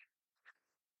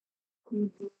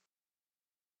 Mm-hmm.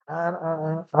 I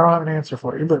don't have an answer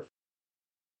for you, but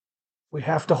we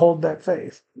have to hold that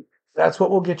faith. That's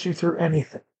what will get you through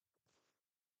anything.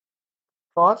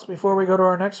 Thoughts before we go to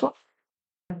our next one?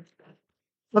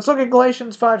 Let's look at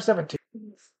Galatians 5:17.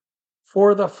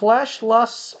 For the flesh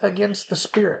lusts against the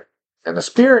spirit, and the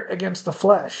spirit against the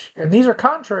flesh. And these are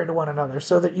contrary to one another,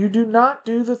 so that you do not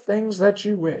do the things that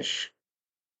you wish.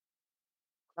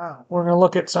 Now, we're going to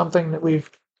look at something that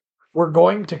we're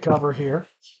going to cover here.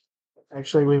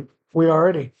 Actually, we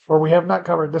already, or we have not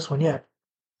covered this one yet.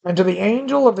 And to the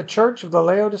angel of the church of the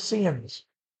Laodiceans,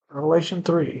 Revelation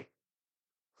 3.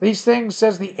 These things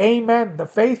says the Amen, the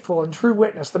faithful and true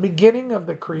witness, the beginning of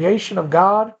the creation of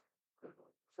God.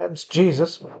 That's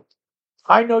Jesus.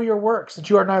 I know your works, that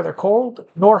you are neither cold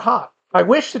nor hot. I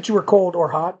wish that you were cold or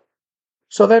hot.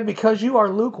 So then, because you are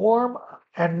lukewarm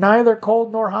and neither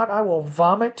cold nor hot, I will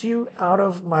vomit you out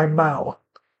of my mouth.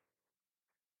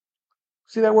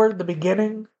 See that word, the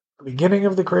beginning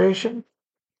of the creation?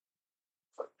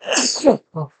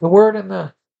 The word in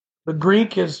the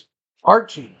Greek is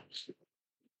archi.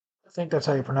 I think that's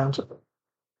how you pronounce it.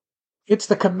 It's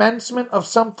the commencement of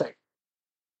something.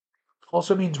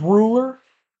 Also means ruler,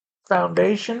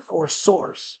 foundation, or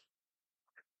source.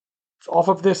 It's off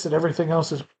of this that everything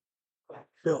else is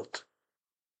built.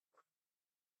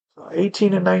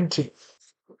 18 and 19.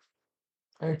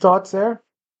 Any thoughts there?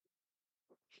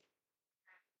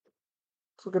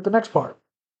 Let's look at the next part.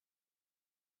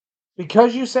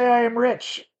 Because you say I am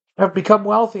rich, have become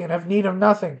wealthy, and have need of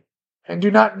nothing, and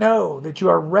do not know that you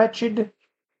are wretched,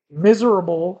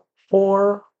 miserable,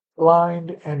 poor,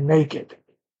 blind, and naked.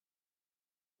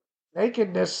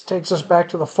 Nakedness takes us back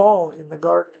to the fall in the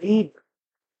Garden of Eden.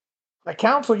 I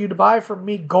counsel you to buy from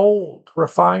me gold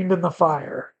refined in the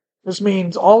fire. This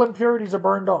means all impurities are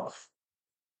burned off,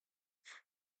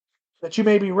 that you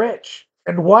may be rich.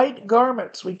 And white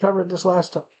garments, we covered this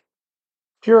last time.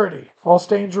 Purity, all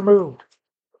stains removed,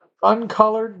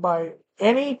 uncolored by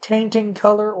any tainting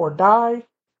color or dye,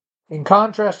 in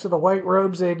contrast to the white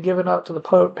robes they had given up to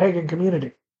the pagan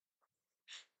community.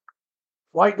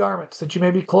 White garments, that you may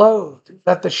be clothed,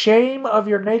 that the shame of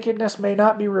your nakedness may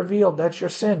not be revealed. That's your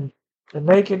sin, the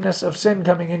nakedness of sin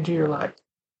coming into your life.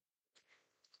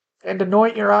 And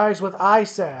anoint your eyes with eye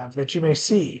salve, that you may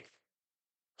see.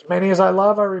 As many as I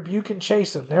love, I rebuke and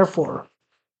chasten. Therefore,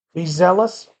 be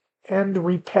zealous and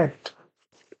repent.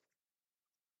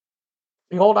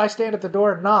 Behold, I stand at the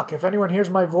door and knock. If anyone hears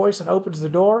my voice and opens the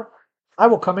door, I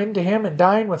will come in to him and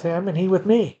dine with him, and he with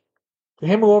me. To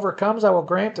him who overcomes, I will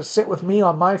grant to sit with me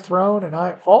on my throne, and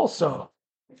I also,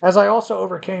 as I also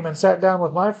overcame and sat down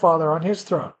with my Father on his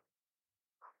throne.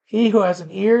 He who has an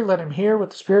ear, let him hear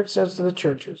what the Spirit says to the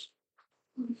churches.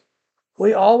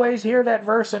 We always hear that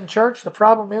verse in church. The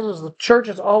problem is the church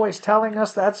is always telling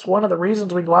us that's one of the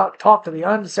reasons we go out and talk to the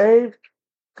unsaved,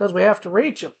 because we have to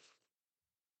reach them.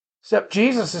 Except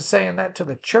Jesus is saying that to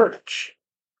the church,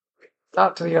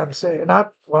 not to the unsaved.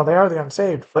 They are the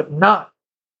unsaved, but not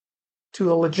to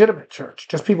the legitimate church,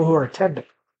 just people who are attending.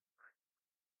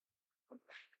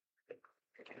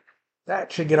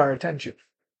 That should get our attention.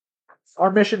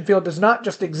 Our mission field does not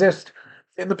just exist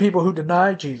in the people who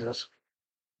deny Jesus.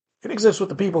 It exists with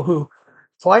the people who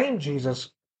claim Jesus,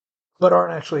 but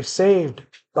aren't actually saved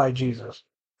by Jesus.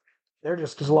 They're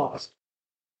just as lost.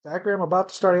 Zachary, I'm about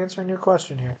to start answering your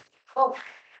question here. Oh.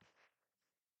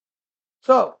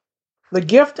 So, the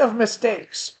gift of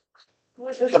mistakes,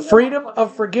 the freedom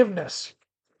of forgiveness,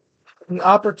 the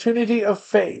opportunity of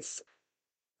faith.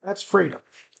 That's freedom.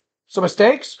 So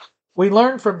mistakes, we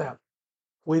learn from them.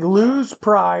 We lose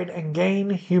pride and gain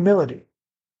humility.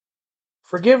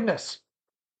 Forgiveness.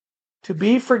 To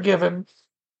be forgiven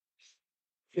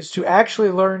is to actually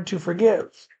learn to forgive.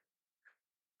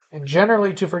 And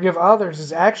generally, to forgive others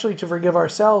is actually to forgive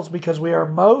ourselves, because we are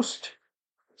most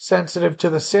sensitive to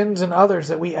the sins in others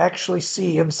that we actually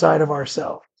see inside of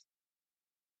ourselves.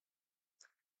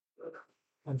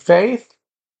 And faith,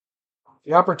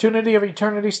 the opportunity of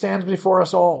eternity stands before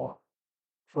us all.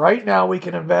 Right now, we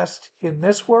can invest in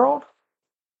this world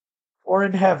or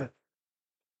in heaven,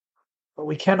 but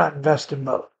we cannot invest in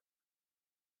both.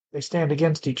 They stand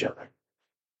against each other.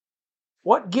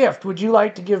 What gift would you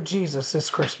like to give Jesus this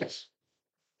Christmas?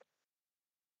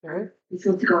 Okay. You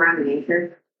supposed to go around the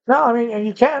answer. No, I mean, and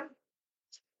you can.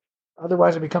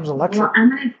 Otherwise, it becomes a lecture. Well, I'm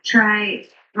gonna try.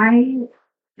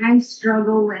 I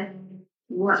struggle with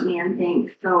what man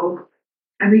thinks. So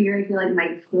every year I feel like my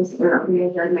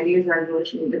New Year's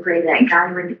resolution is to pray that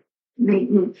God would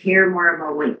make me care more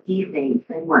about what He thinks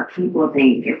and what people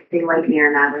think, if they like me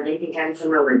or not, or they think I'm some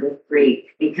religious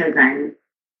freak because I'm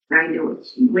trying to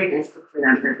witness for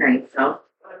them for Christ. So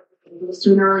just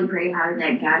to really pray hard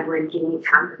that God would give me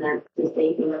confidence to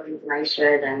say things that I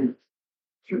should, and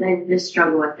because I just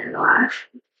struggle with it a lot.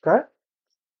 Okay.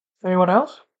 Anyone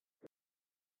else?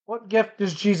 What gift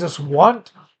does Jesus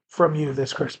want from you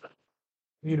this Christmas?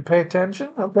 You to pay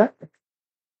attention? Okay.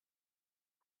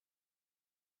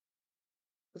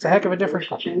 It's a heck of a different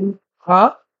question.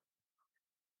 Huh?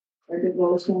 Or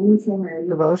devotions and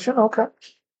Devotion? Okay.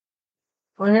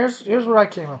 Well, here's what I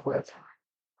came up with.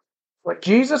 When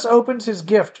Jesus opens his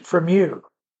gift from you,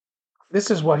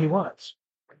 this is what he wants.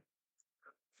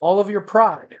 All of your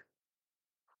pride,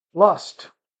 lust,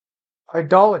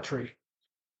 idolatry,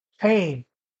 pain,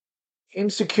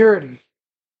 insecurity,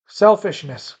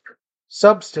 selfishness,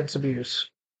 substance abuse,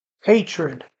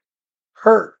 hatred,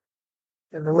 hurt,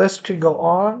 and the list could go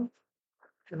on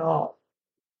and on.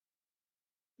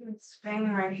 This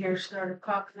thing right here started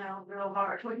popping out real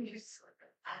hard when you said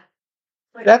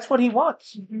that. That's what he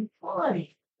wants.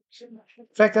 Why? In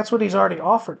fact, that's what he's already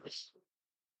offered us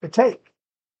to take.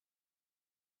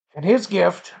 And his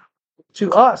gift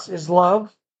to us is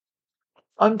love,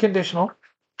 unconditional,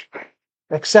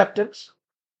 acceptance,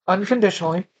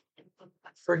 unconditionally,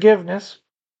 forgiveness,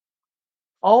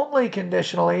 only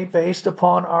conditionally based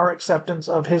upon our acceptance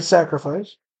of his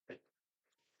sacrifice,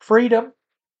 freedom,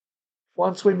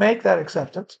 once we make that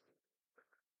acceptance,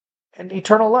 and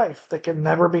eternal life that can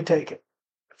never be taken,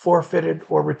 forfeited,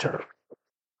 or returned.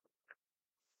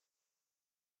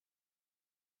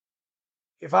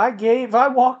 If I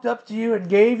walked up to you and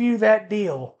gave you that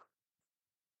deal,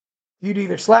 you'd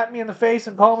either slap me in the face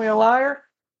and call me a liar,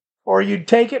 or you'd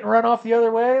take it and run off the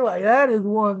other way like, that is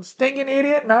one stinking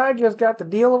idiot, and I just got the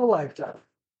deal of a lifetime.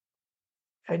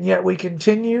 And yet we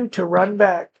continue to run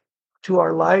back to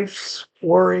our life's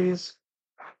worries,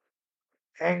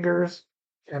 angers,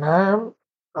 and I'm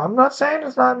not saying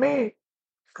it's not me,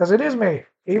 because it is me.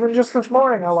 Even just this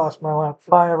morning, I lost my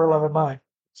ever-loving mind.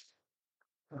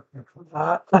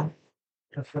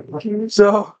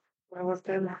 So,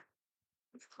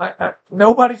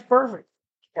 nobody's perfect.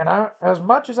 And as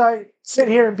much as I sit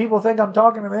here and people think I'm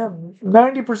talking to them,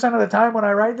 90% of the time when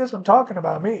I write this, I'm talking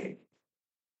about me.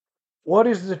 What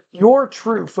is your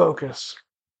true focus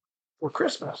for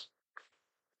Christmas?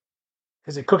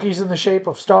 Is it cookies in the shape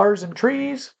of stars and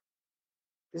trees?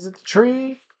 Is it the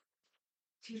tree?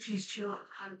 Teaches children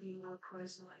how to be more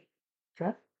Christ-like.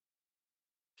 Okay.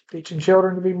 Teaching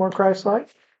children to be more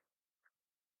Christ-like?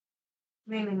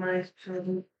 Mainly my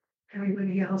children.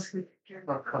 Everybody else would care.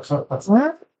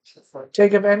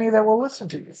 Take of any that will listen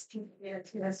to you.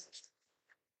 Yes.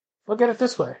 Look at it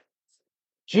this way.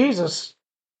 Jesus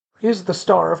is the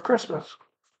star of Christmas.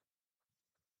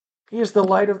 He is the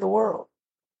light of the world.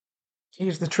 He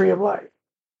is the tree of life.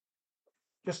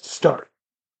 Just to start.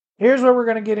 Here's where we're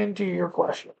going to get into your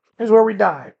question. Here's where we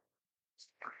dive.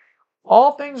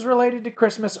 All things related to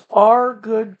Christmas are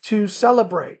good to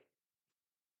celebrate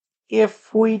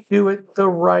if we do it the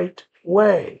right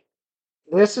way.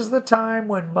 This is the time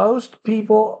when most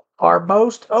people are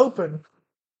most open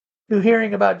to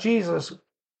hearing about Jesus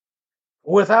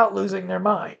without losing their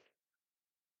mind.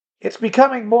 It's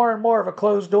becoming more and more of a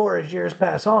closed door as years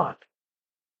pass on.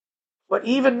 But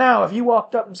even now, if you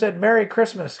walked up and said, Merry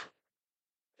Christmas,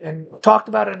 and talked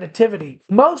about a nativity,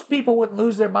 most people wouldn't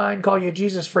lose their mind, call you a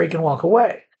Jesus freak, and walk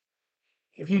away.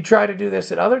 If you try to do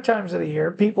this at other times of the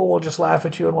year, people will just laugh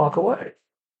at you and walk away.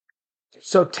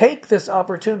 So take this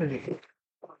opportunity,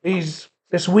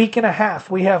 this week and a half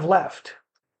we have left,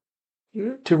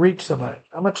 to reach somebody.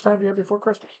 How much time do you have before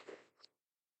Christmas?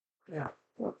 Yeah,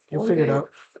 you'll figure it out.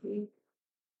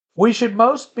 We should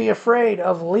most be afraid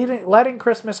of letting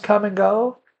Christmas come and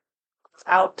go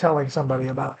without telling somebody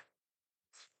about it.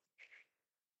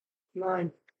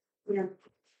 9. Yeah.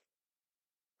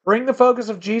 Bring the focus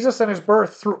of Jesus and his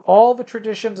birth through all the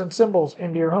traditions and symbols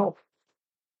into your home.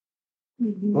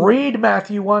 Mhm. Read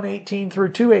Matthew 1:18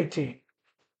 through 2:18.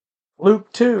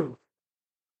 Luke 2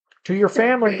 to your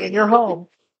family in your home,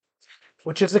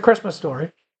 which is the Christmas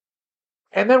story.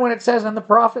 And then when it says, and the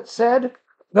prophet said,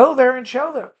 go there and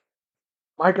show them.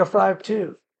 Micah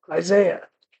 5:2, Isaiah,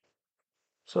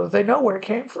 so that they know where it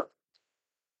came from.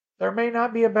 There may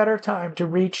not be a better time to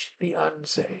reach the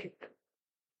unsaved.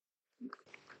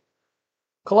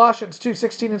 Colossians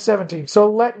 2:16 and 17.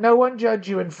 So let no one judge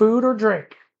you in food or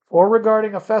drink, or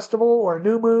regarding a festival or a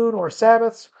new moon or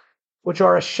Sabbaths, which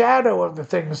are a shadow of the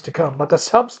things to come, but the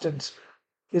substance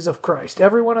is of Christ.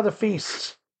 Every one of the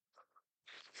feasts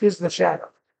is the shadow.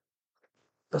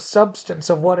 The substance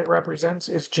of what it represents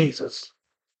is Jesus.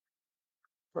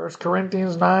 1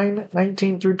 Corinthians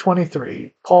 9:19 through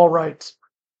 23. Paul writes,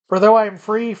 for though I am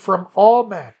free from all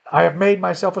men, I have made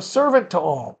myself a servant to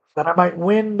all, that I might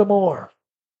win the more.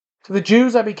 To the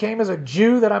Jews I became as a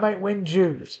Jew, that I might win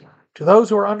Jews. To those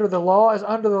who are under the law, as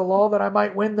under the law, that I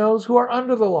might win those who are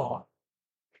under the law.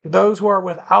 To those who are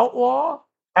without law,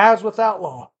 as without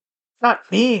law. Not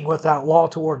being without law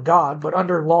toward God, but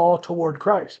under law toward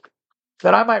Christ.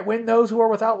 That I might win those who are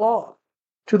without law.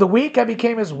 To the weak I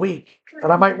became as weak,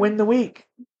 that I might win the weak.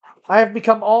 I have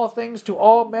become all things to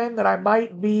all men, that I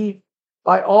might be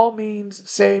by all means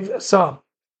save some.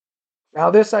 Now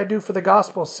this I do for the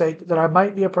gospel's sake, that I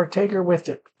might be a partaker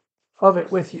of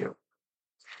it with you.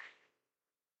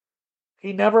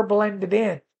 He never blended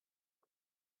in,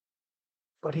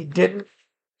 but he didn't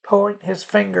point his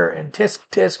finger and tisk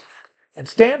tisk and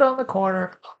stand on the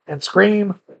corner and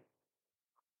scream.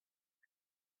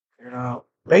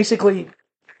 Basically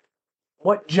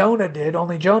what Jonah did,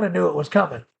 only Jonah knew it was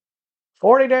coming.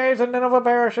 40 days and Nineveh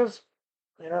perishes.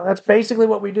 That's basically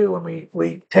what we do when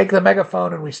we take the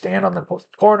megaphone and we stand on the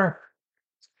corner.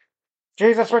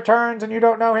 Jesus returns and you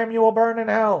don't know him, you will burn in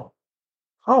hell.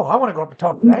 Oh, I want to go up and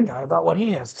talk to that guy about what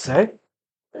he has to say.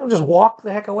 They'll just walk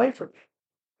the heck away from me.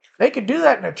 They could do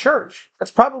that in a church. That's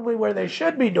probably where they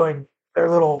should be doing their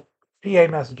little PA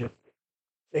messages.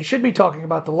 They should be talking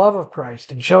about the love of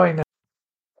Christ and showing them.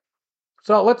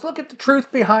 So let's look at the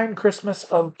truth behind Christmas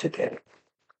of today.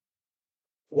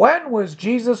 When was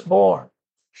Jesus born?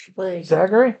 Wait,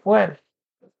 Zachary? When?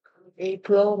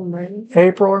 April, May.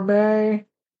 April or May?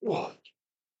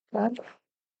 What?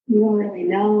 You don't really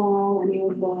know when he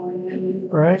was born.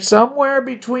 Right. Somewhere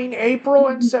between April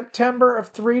and September of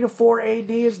 3 to 4 AD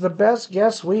is the best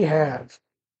guess we have.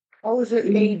 How was it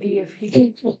AD if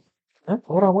he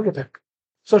Hold on, look at that.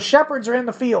 So shepherds are in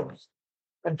the fields,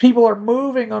 and people are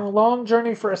moving on a long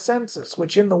journey for a census,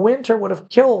 which in the winter would have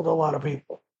killed a lot of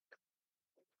people.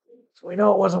 So we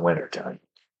know it wasn't winter time.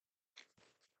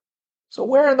 So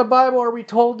where in the Bible are we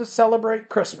told to celebrate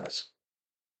Christmas?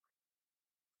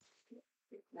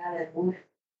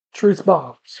 Truth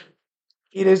bombs.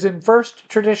 It is in First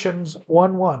Traditions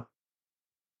 1:1.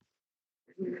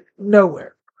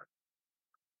 Nowhere.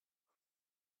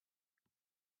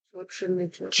 what should we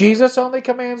do? Jesus only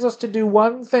commands us to do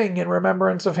one thing in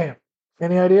remembrance of him.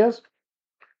 Any ideas?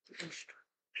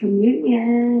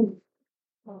 Communion.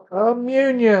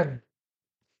 Communion.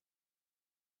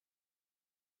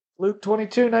 Luke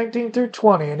 22:19 through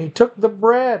 20. And he took the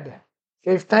bread,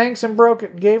 gave thanks and broke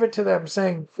it, and gave it to them,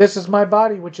 saying, this is my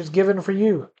body, which is given for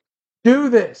you. Do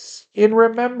this in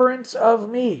remembrance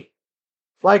of me.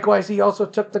 Likewise, he also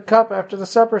took the cup after the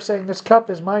supper, saying, this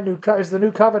cup is the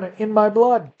new covenant in my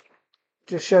blood,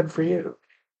 which is shed for you.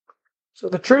 So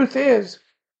the truth is,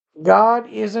 God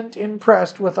isn't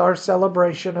impressed with our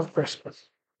celebration of Christmas.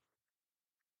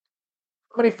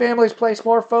 Many families place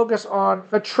more focus on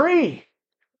a tree.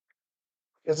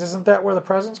 Because isn't that where the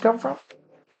presents come from?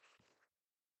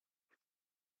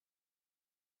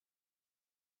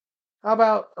 How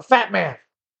about a fat man?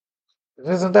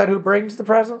 Isn't that who brings the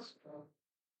presents?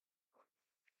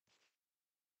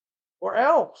 Or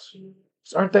elves?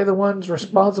 Aren't they the ones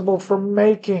responsible for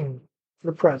making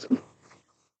the present?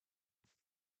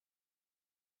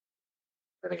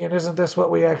 And again, isn't this what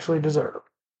we actually deserve?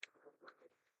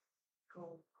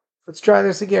 Let's try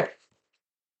this again.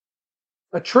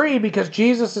 A tree because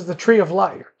Jesus is the tree of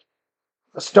life.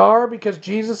 A star because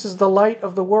Jesus is the light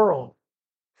of the world.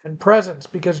 And presents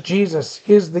because Jesus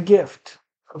is the gift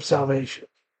of salvation.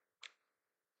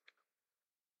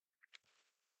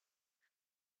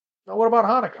 Now what about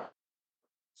Hanukkah?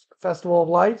 It's the Festival of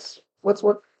Lights.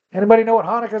 Anybody know what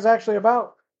Hanukkah is actually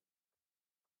about?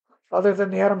 Other than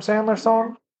the Adam Sandler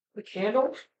song? The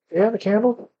candles? Yeah, the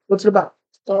candle. What's it about?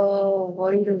 The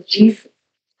light of Jesus.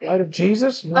 Light of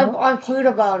Jesus? No? I've heard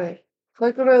about it.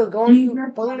 Like when I was going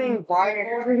through burning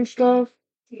Bibles and stuff.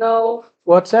 No.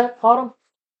 What's that, Autumn?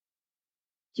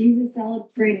 Jesus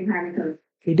celebrated Hanukkah.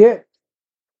 He did.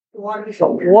 What is So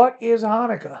what is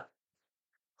Hanukkah?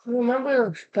 I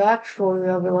remember the backstory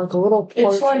of it, like a little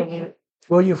portion like- of it.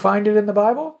 Will you find it in the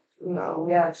Bible? No.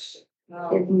 Yes.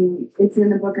 No. It's in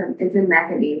the book of, it's in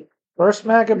Maccabees. First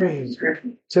Maccabees.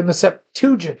 It's in the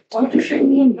Septuagint. Why don't you say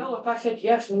no if I said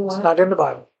yes? You It's want not in the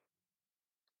Bible.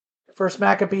 First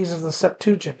Maccabees is the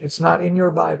Septuagint. It's not in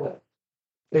your Bible.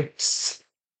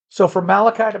 So from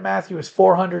Malachi to Matthew is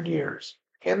 400 years.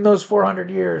 In those 400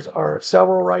 years are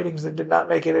several writings that did not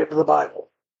make it into the Bible.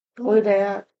 Where they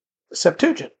at? The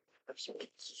Septuagint.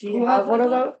 Do you have one of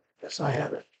those? Yes, I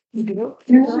have it. You do?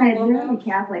 There's a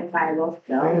Catholic Bible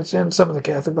still. It's in some of the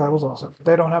Catholic Bibles also.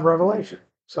 They don't have Revelation.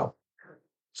 So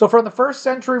from the first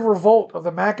century revolt of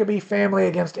the Maccabee family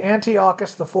against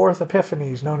Antiochus IV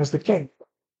Epiphanes, known as the king,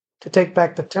 to take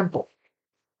back the temple.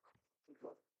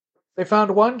 They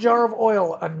found 1 jar of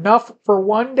oil, enough for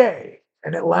 1 day,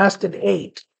 and it lasted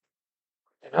 8.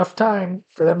 Enough time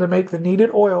for them to make the needed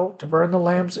oil to burn the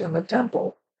lamps in the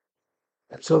temple.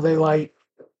 And so they light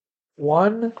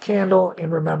 1 candle in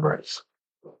remembrance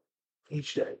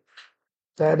each day.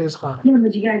 That is Hanukkah. Yeah,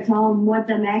 but you gotta tell them what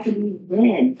the Maccabees did.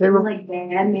 They They were- were like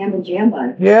bad mamma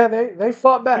jamba. Yeah, they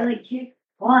fought They back. like kicked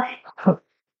butt.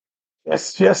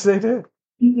 Yes, they did.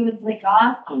 It was like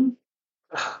awesome.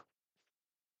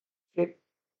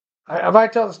 If I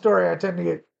tell the story, I tend to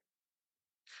get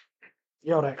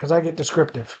yelled at because I get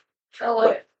descriptive. Tell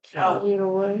it. Either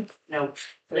way. No.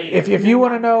 If you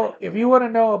want to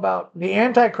know about the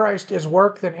Antichrist is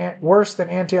worse than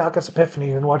Antiochus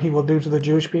Epiphanes and what he will do to the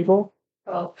Jewish people.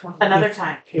 Oh, Another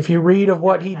time. If you read of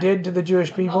what he did to the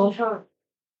Jewish people,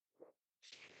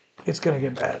 it's going to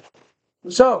get bad.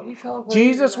 So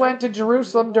Jesus went to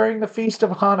Jerusalem during the feast of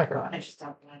Hanukkah. I just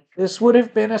don't like. This would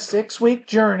have been a 6-week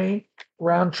journey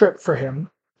round trip for him,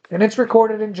 and it's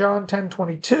recorded in John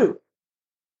 10:22.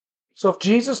 So if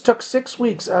Jesus took 6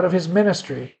 weeks out of his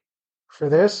ministry for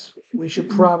this, we should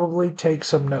probably take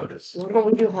some notice. Why don't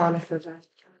we do Hanukkah then?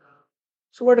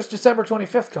 So where does December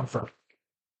 25th come from?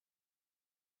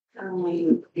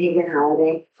 Pagan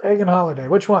holiday. Pagan holiday.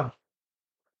 Which one?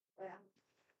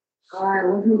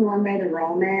 Wasn't the one by the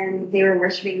Romans? They were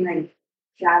worshiping the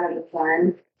god of the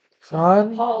sun.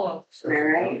 Sun? Apollo. Am I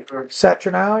right?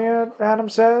 Saturnalia, Adam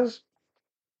says.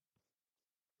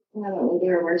 No, they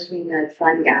were worshiping the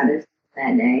sun goddess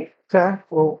that day. Okay.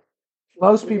 Well,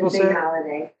 most people It's a big say,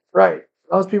 holiday. right.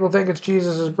 Most people think it's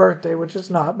Jesus' birthday, which it's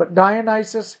not. But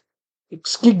Dionysus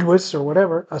Exiguus, or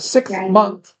whatever, a 6th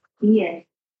month, Yeah.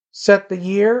 set the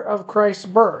year of Christ's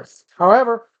birth.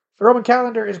 However, the Roman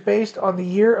calendar is based on the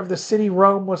year of the city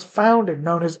Rome was founded,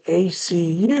 known as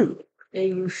ACU.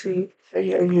 AUC.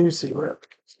 AUC, whatever.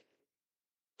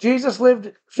 Jesus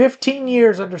lived 15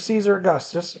 years under Caesar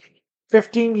Augustus,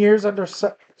 15 years under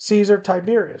Caesar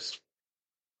Tiberius.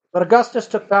 But Augustus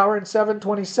took power in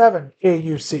 727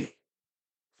 AUC.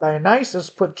 Dionysius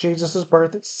put Jesus'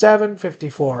 birth at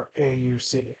 754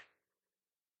 AUC.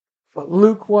 But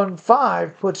Luke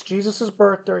 1:5 puts Jesus'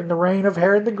 birth during the reign of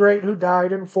Herod the Great, who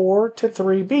died in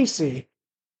 4-3 BC,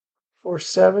 or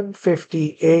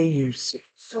 750 AUC.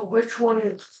 So which one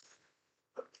is?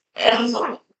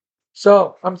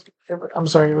 So, I'm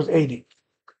sorry, it was 80.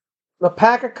 The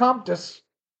Pacacomptus,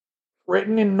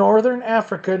 written in northern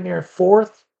Africa near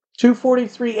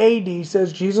 243 AD,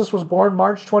 says Jesus was born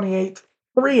March 28th,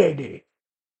 3 AD.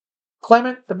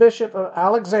 Clement, the bishop of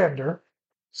Alexander,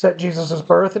 set Jesus'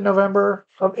 birth in November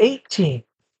of 18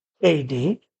 AD.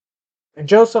 And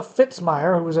Joseph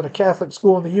Fitzmyer, who was at a Catholic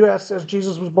school in the U.S., says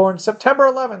Jesus was born September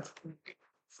 11th,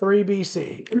 3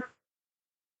 BC.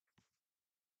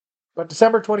 But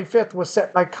December 25th was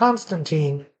set by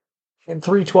Constantine in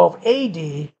 312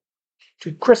 AD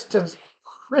to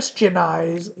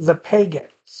Christianize the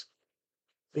pagans,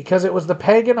 because it was the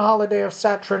pagan holiday of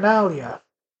Saturnalia.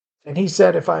 And he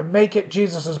said, if I make it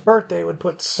Jesus' birthday, it would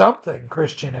put something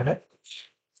Christian in it,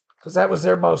 because that was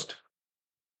their most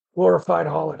glorified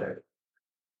holiday.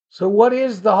 So what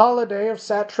is the holiday of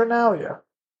Saturnalia?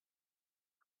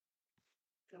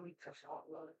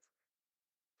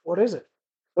 What is it?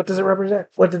 What does it represent?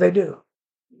 What do they do?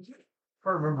 If I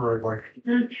remember right, like,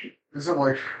 is it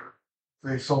like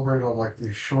they celebrate on like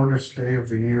the shortest day of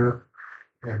the year,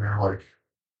 and they're like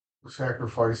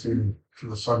sacrificing to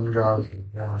the sun god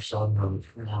or sun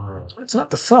or It's not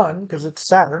the sun, because it's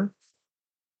Saturn.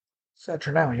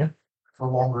 Saturnalia. for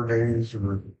longer days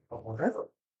or whatever.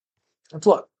 Let's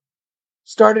look.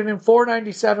 Started in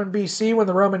 497 BC when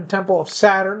the Roman temple of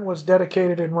Saturn was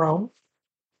dedicated in Rome.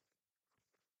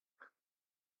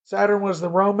 Saturn was the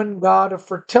Roman god of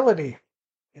fertility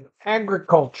and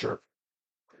agriculture.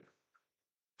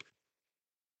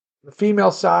 The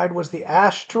female side was the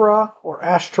Ashtoreth or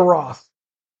Ashtaroth,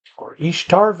 or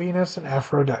Ishtar, Venus, and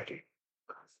Aphrodite.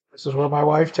 This is where my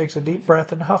wife takes a deep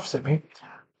breath and huffs at me,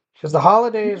 because the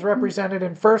holiday is represented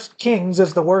in 1 Kings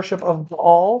as the worship of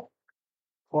Baal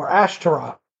or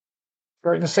Ashtaroth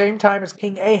during the same time as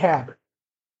King Ahab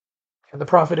and the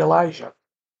prophet Elijah.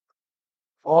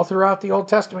 All throughout the Old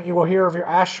Testament, you will hear of your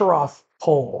Asheroth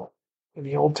pole in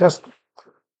the Old Testament.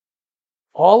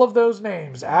 All of those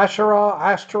names, Asherah,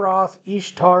 Ashtaroth,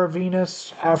 Ishtar,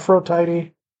 Venus,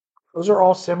 Aphrodite, those are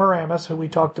all Semiramis, who we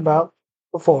talked about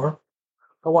before,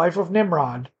 the wife of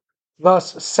Nimrod.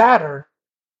 Thus, Saturn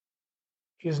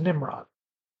is Nimrod.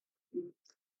 It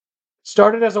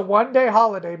started as a one-day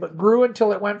holiday, but grew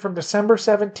until it went from December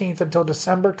 17th until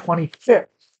December 25th.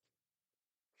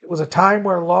 It was a time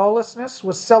where lawlessness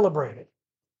was celebrated.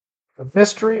 The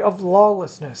mystery of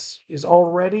lawlessness is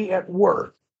already at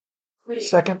work. 2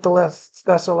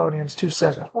 Thessalonians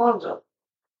 2:7. Kwanzaa.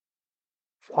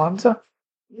 Kwanzaa?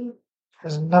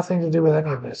 Has nothing to do with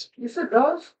any of this. Yes, it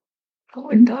does. Oh,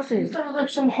 it doesn't. It sounds like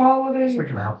some holiday.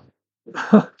 Freaking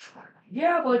out.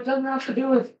 Yeah, but it doesn't have to do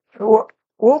with.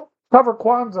 We'll cover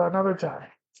Kwanzaa another time.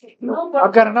 No, but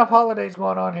I've got enough holidays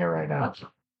going on here right now.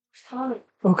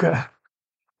 Okay.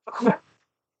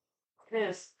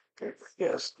 Yes.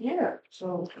 Yes. Yeah.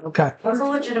 So Okay. that's a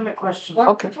legitimate question.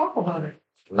 Okay. Talk about it.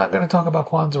 I'm not going to talk about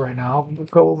Kwanzaa right now. I'll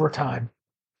go over time.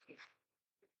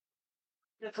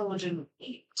 That's a legitimate.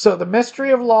 So the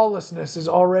mystery of lawlessness is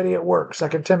already at work,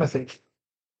 2 Timothy.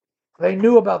 They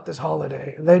knew about this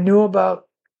holiday. They knew about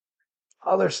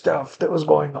other stuff that was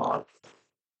going on.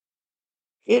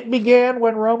 It began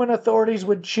when Roman authorities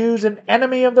would choose an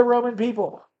enemy of the Roman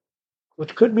people,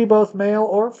 which could be both male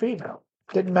or female.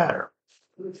 Didn't matter.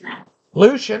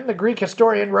 Lucian, the Greek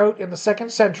historian, wrote in the 2nd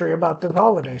century about this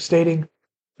holiday, stating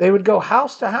they would go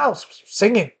house to house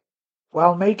singing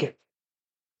while naked.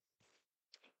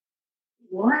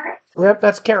 What? Yep,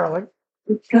 that's caroling.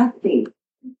 Disgusting.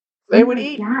 They Oh would my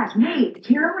eat. Gosh, wait,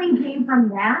 caroling came from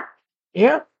that?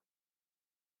 Yeah,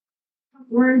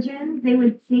 Origins, they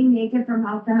would sing naked from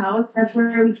house to house. That's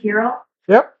where we carol.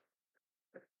 yep.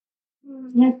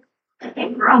 Yes,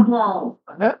 terrible.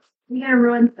 Yeah. You gotta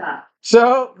ruin stuff.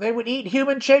 So they would eat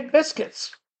human-shaped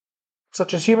biscuits,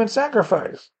 such as human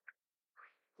sacrifice.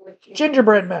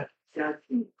 Gingerbread men.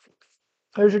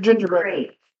 There's your gingerbread.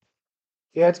 Great.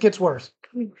 Yeah, it gets worse.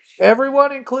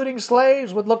 Everyone, including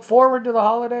slaves, would look forward to the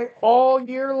holiday all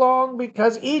year long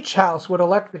because each house would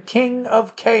elect the king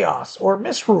of chaos or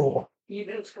misrule. You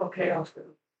didn't spell chaos.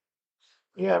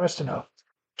 Yeah, Mr. No.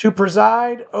 To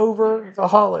preside over the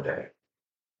holiday.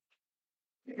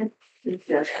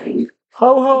 Disgusting.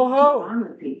 Ho, ho, What's ho. wrong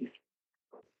with these?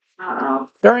 Uh-oh.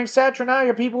 During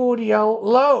Saturnalia, people would yell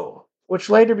lo, which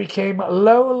later became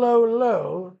lo, lo,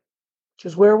 lo, which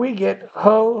is where we get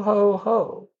ho, ho,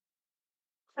 ho.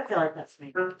 I feel like that's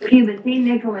me. Okay, but St.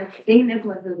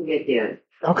 Nicholas is a good dude.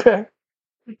 Okay.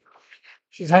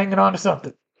 She's hanging on to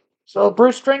something. So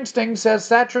Bruce Springsteen says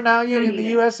Saturnalia in the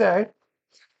USA.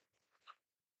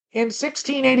 In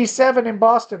 1687 in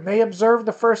Boston, they observed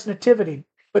the first nativity.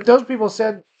 But those people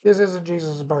said, this isn't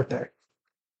Jesus' birthday.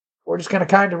 We're just going to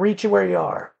kind of reach you where you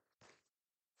are.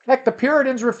 Heck, the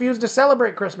Puritans refused to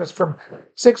celebrate Christmas from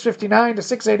 659 to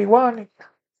 681. It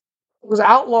was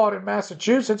outlawed in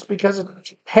Massachusetts because of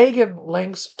pagan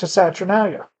links to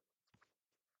Saturnalia.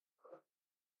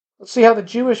 Let's see how the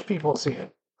Jewish people see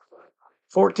it.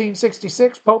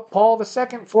 1466, Pope Paul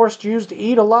II forced Jews to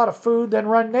eat a lot of food, then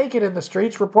run naked in the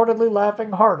streets, reportedly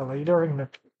laughing heartily during the...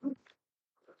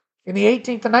 In the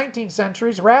 18th and 19th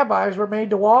centuries, rabbis were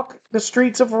made to walk the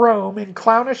streets of Rome in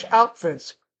clownish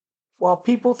outfits while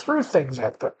people threw things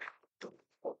at them.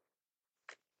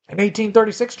 In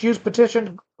 1836, Jews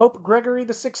petitioned Pope Gregory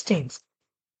XVI,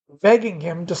 begging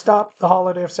him to stop the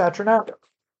holiday of Saturnalia.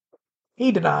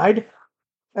 He denied,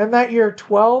 and that year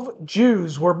 12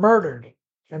 Jews were murdered,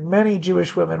 and many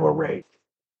Jewish women were raped.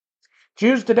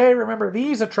 Jews today remember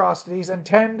these atrocities and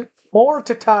tend more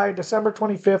to tie December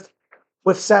 25th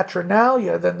with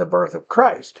Saturnalia than the birth of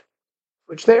Christ,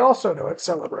 which they also know it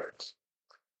celebrates.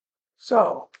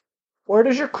 So, where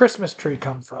does your Christmas tree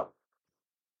come from?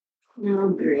 Oh,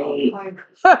 great. You're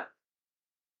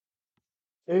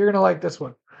going to like this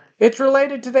one. It's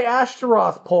related to the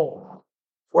Ashtaroth pole,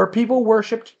 where people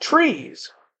worshipped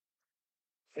trees.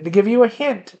 And to give you a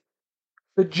hint,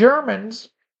 the Germans,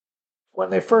 when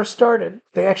they first started,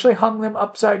 they actually hung them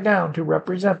upside down to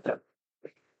represent them.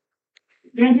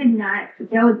 That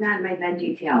was not my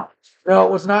veggie tale. No,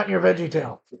 it was not in your Veggie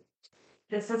Tale.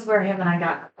 This is where him and I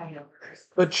got in a fight over Christmas.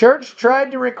 The church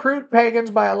tried to recruit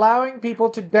pagans by allowing people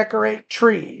to decorate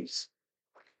trees.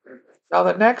 Now,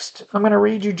 the next, I'm going to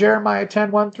read you Jeremiah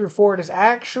 10:1-4. It is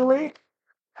actually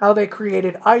how they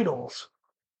created idols.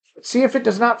 See if it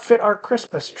does not fit our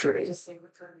Christmas tree. Just say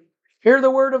what's on it. Hear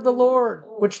the word of the Lord,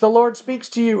 which the Lord speaks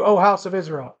to you, O house of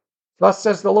Israel. Thus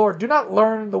says the Lord, do not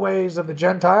learn the ways of the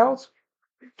Gentiles.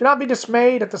 Do not be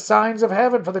dismayed at the signs of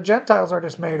heaven, for the Gentiles are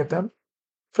dismayed at them.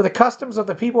 For the customs of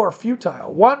the people are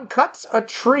futile. One cuts a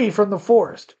tree from the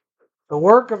forest, the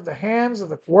work of the hands of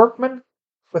the workmen.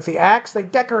 With the axe they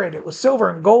decorate it with silver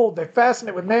and gold. They fasten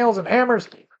it with nails and hammers,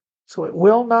 so it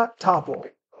will not topple.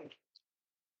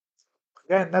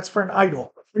 Again, that's for an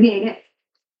idol. Okay,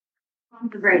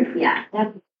 yeah.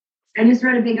 I just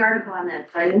read a big article on this,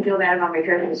 so I didn't feel bad about my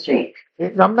Christmas tree.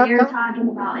 I'm not. They're talking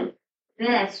about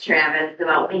this, Travis,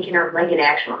 about making her like an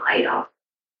actual idol.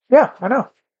 Yeah, I know.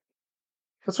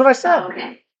 That's what I said. Oh,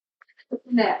 okay.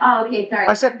 Oh, okay. Sorry.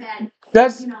 I said, Bad.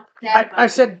 does You know, I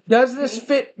said, does this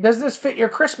fit? Does this fit your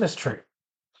Christmas tree?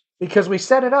 Because we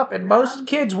set it up, and most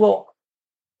kids will,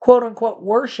 quote unquote,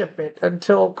 worship it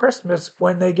until Christmas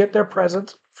when they get their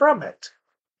presents from it.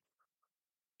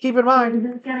 Keep in mind, Is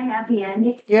this got a happy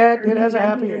ending? yeah, Or it has do a you guys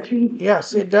happy do the ending. tree?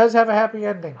 Yes, it does have a happy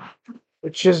ending,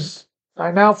 which is,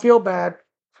 I now feel bad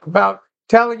about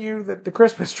telling you that the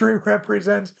Christmas tree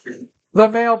represents the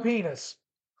male penis.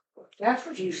 That's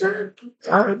what you said.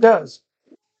 It does.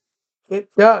 It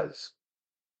does.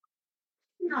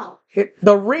 No.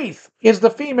 The wreath is the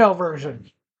female version.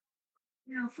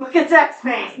 No. Look at Zach's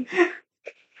face.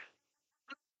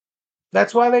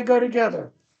 That's why they go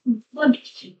together. Look,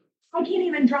 I can't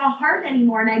even draw a heart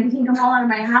anymore, and I can take them all out of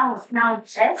my house. Now,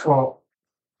 this. Well,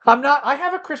 I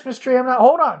have a Christmas tree.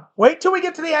 Hold on. Wait till we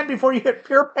get to the end before you hit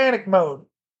pure panic mode.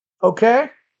 Okay?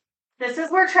 This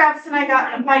is where Travis and I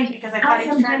got in a fight because I thought he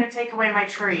was trying to take away my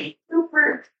tree.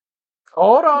 Super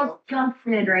Hold on.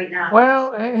 disgusted right now.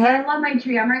 Well, I love my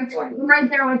tree. I'm right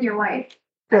there with your wife.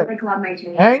 Good. I love my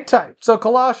tree. hang tight. So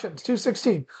Colossians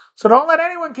 2:16. So don't let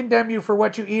anyone condemn you for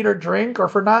what you eat or drink or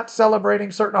for not celebrating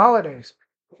certain holidays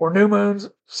or new moons,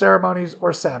 ceremonies,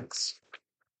 or Sabbaths.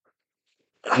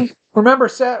 Remember,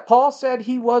 Paul said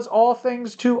he was all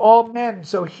things to all men.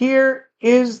 So here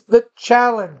is the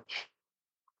challenge.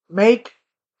 Make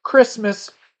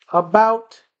Christmas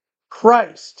about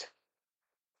Christ.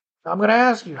 I'm going to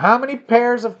ask you, how many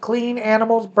pairs of clean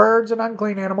animals, birds, and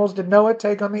unclean animals did Noah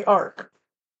take on the ark?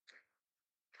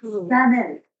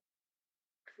 7.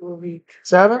 7?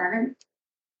 7.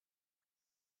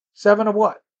 7 of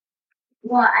what?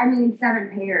 Well, I mean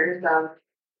 7 pairs of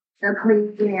the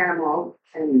clean animals,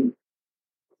 and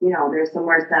there's some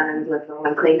more 7s with the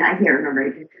unclean. I can't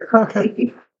remember.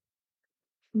 Okay.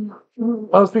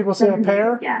 Most people say a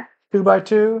pair? Yeah. 2 by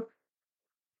 2.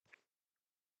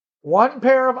 1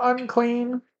 pair of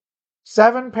unclean,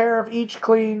 7 pair of each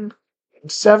clean,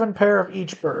 and 7 pair of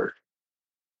each bird.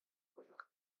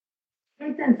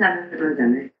 I said 7 birds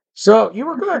in it. So you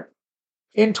were good.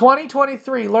 In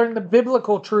 2023, learn the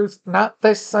biblical truth, not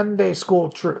the Sunday school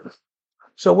truth.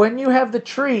 So when you have the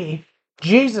tree,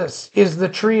 Jesus is the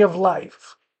tree of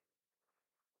life.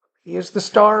 He is the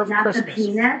star of Not Christmas. the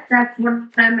penis. That's what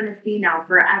I'm going to see now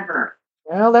forever.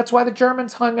 Well, that's why the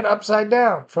Germans hung it upside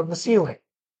down from the ceiling.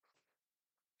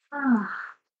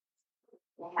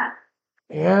 Yeah.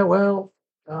 Yeah, well,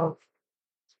 I'll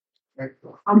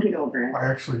get over it. I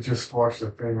actually just watched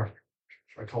a thing.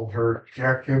 I told her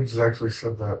Jack Gibbs actually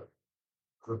said that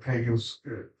the pagans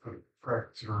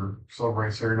practice or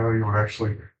celebrate ceremony would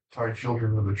actually tie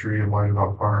children to the tree and light it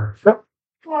on fire.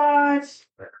 What?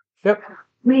 Yep.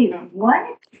 Wait,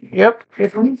 what? Yep.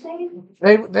 What are you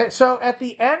saying? So at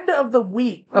the end of the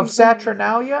week of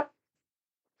Saturnalia,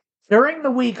 during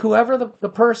the week, whoever the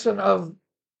person of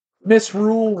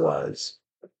misrule was,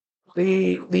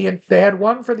 they had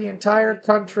one for the entire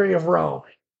country of Rome.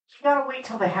 You gotta wait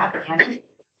till they have the ending.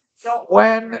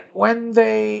 When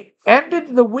they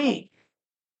ended the week,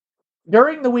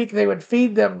 during the week they would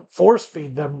force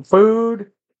feed them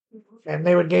food, and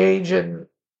they would engage in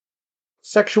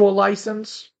sexual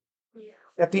license.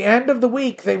 At the end of the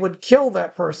week, they would kill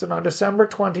that person on December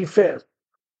 25th,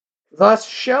 thus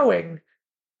showing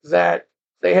that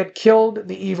they had killed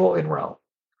the evil in Rome.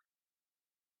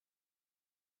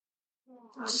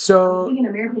 So, I'm thinking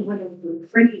America's looking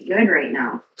pretty good right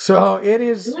now. so it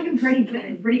It's is. looking pretty good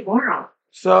and pretty moral.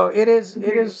 So it is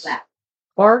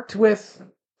marked with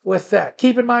that.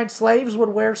 Keep in mind, slaves would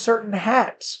wear certain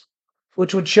hats,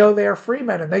 which would show they are free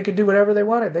men, and they could do whatever they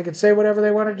wanted. They could say whatever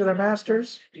they wanted to their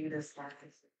masters. Do this, guys.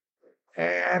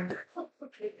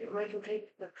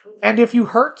 And if you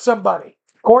hurt somebody,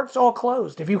 Courts all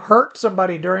closed. If you hurt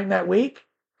somebody during that week,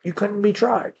 you couldn't be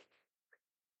tried.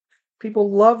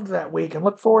 People loved that week and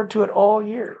look forward to it all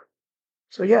year.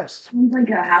 So yes, Sounds like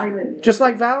a Hollywood movie. just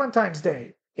like Valentine's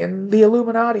Day in the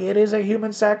Illuminati, it is a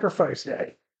human sacrifice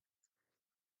day.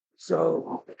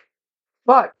 So,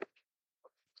 but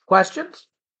questions,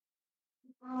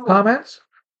 comments?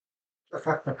 I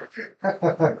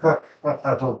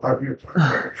don't have you.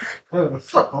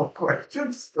 Some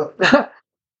questions.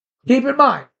 Keep in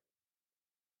mind,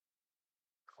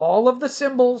 all of the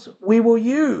symbols we will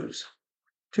use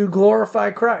to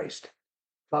glorify Christ.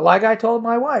 But like I told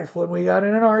my wife when we got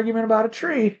in an argument about a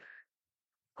tree,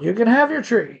 you can have your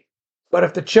tree. But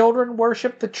if the children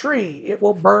worship the tree, it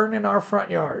will burn in our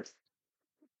front yard.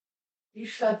 You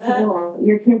said that? Oh,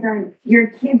 your kids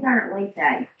aren't like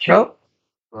that. Nope.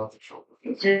 Not the children.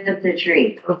 It's just a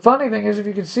tree. The funny thing is, if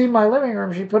you can see my living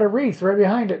room, she put a wreath right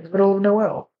behind it in the middle of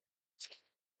Noel.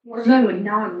 What does that Dude, mean?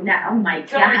 no, oh my You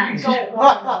gosh. don't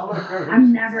want to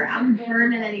know. I'm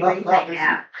burning any wreath I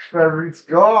have. That wreath's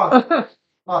gone.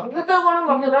 Look at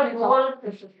one of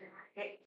them.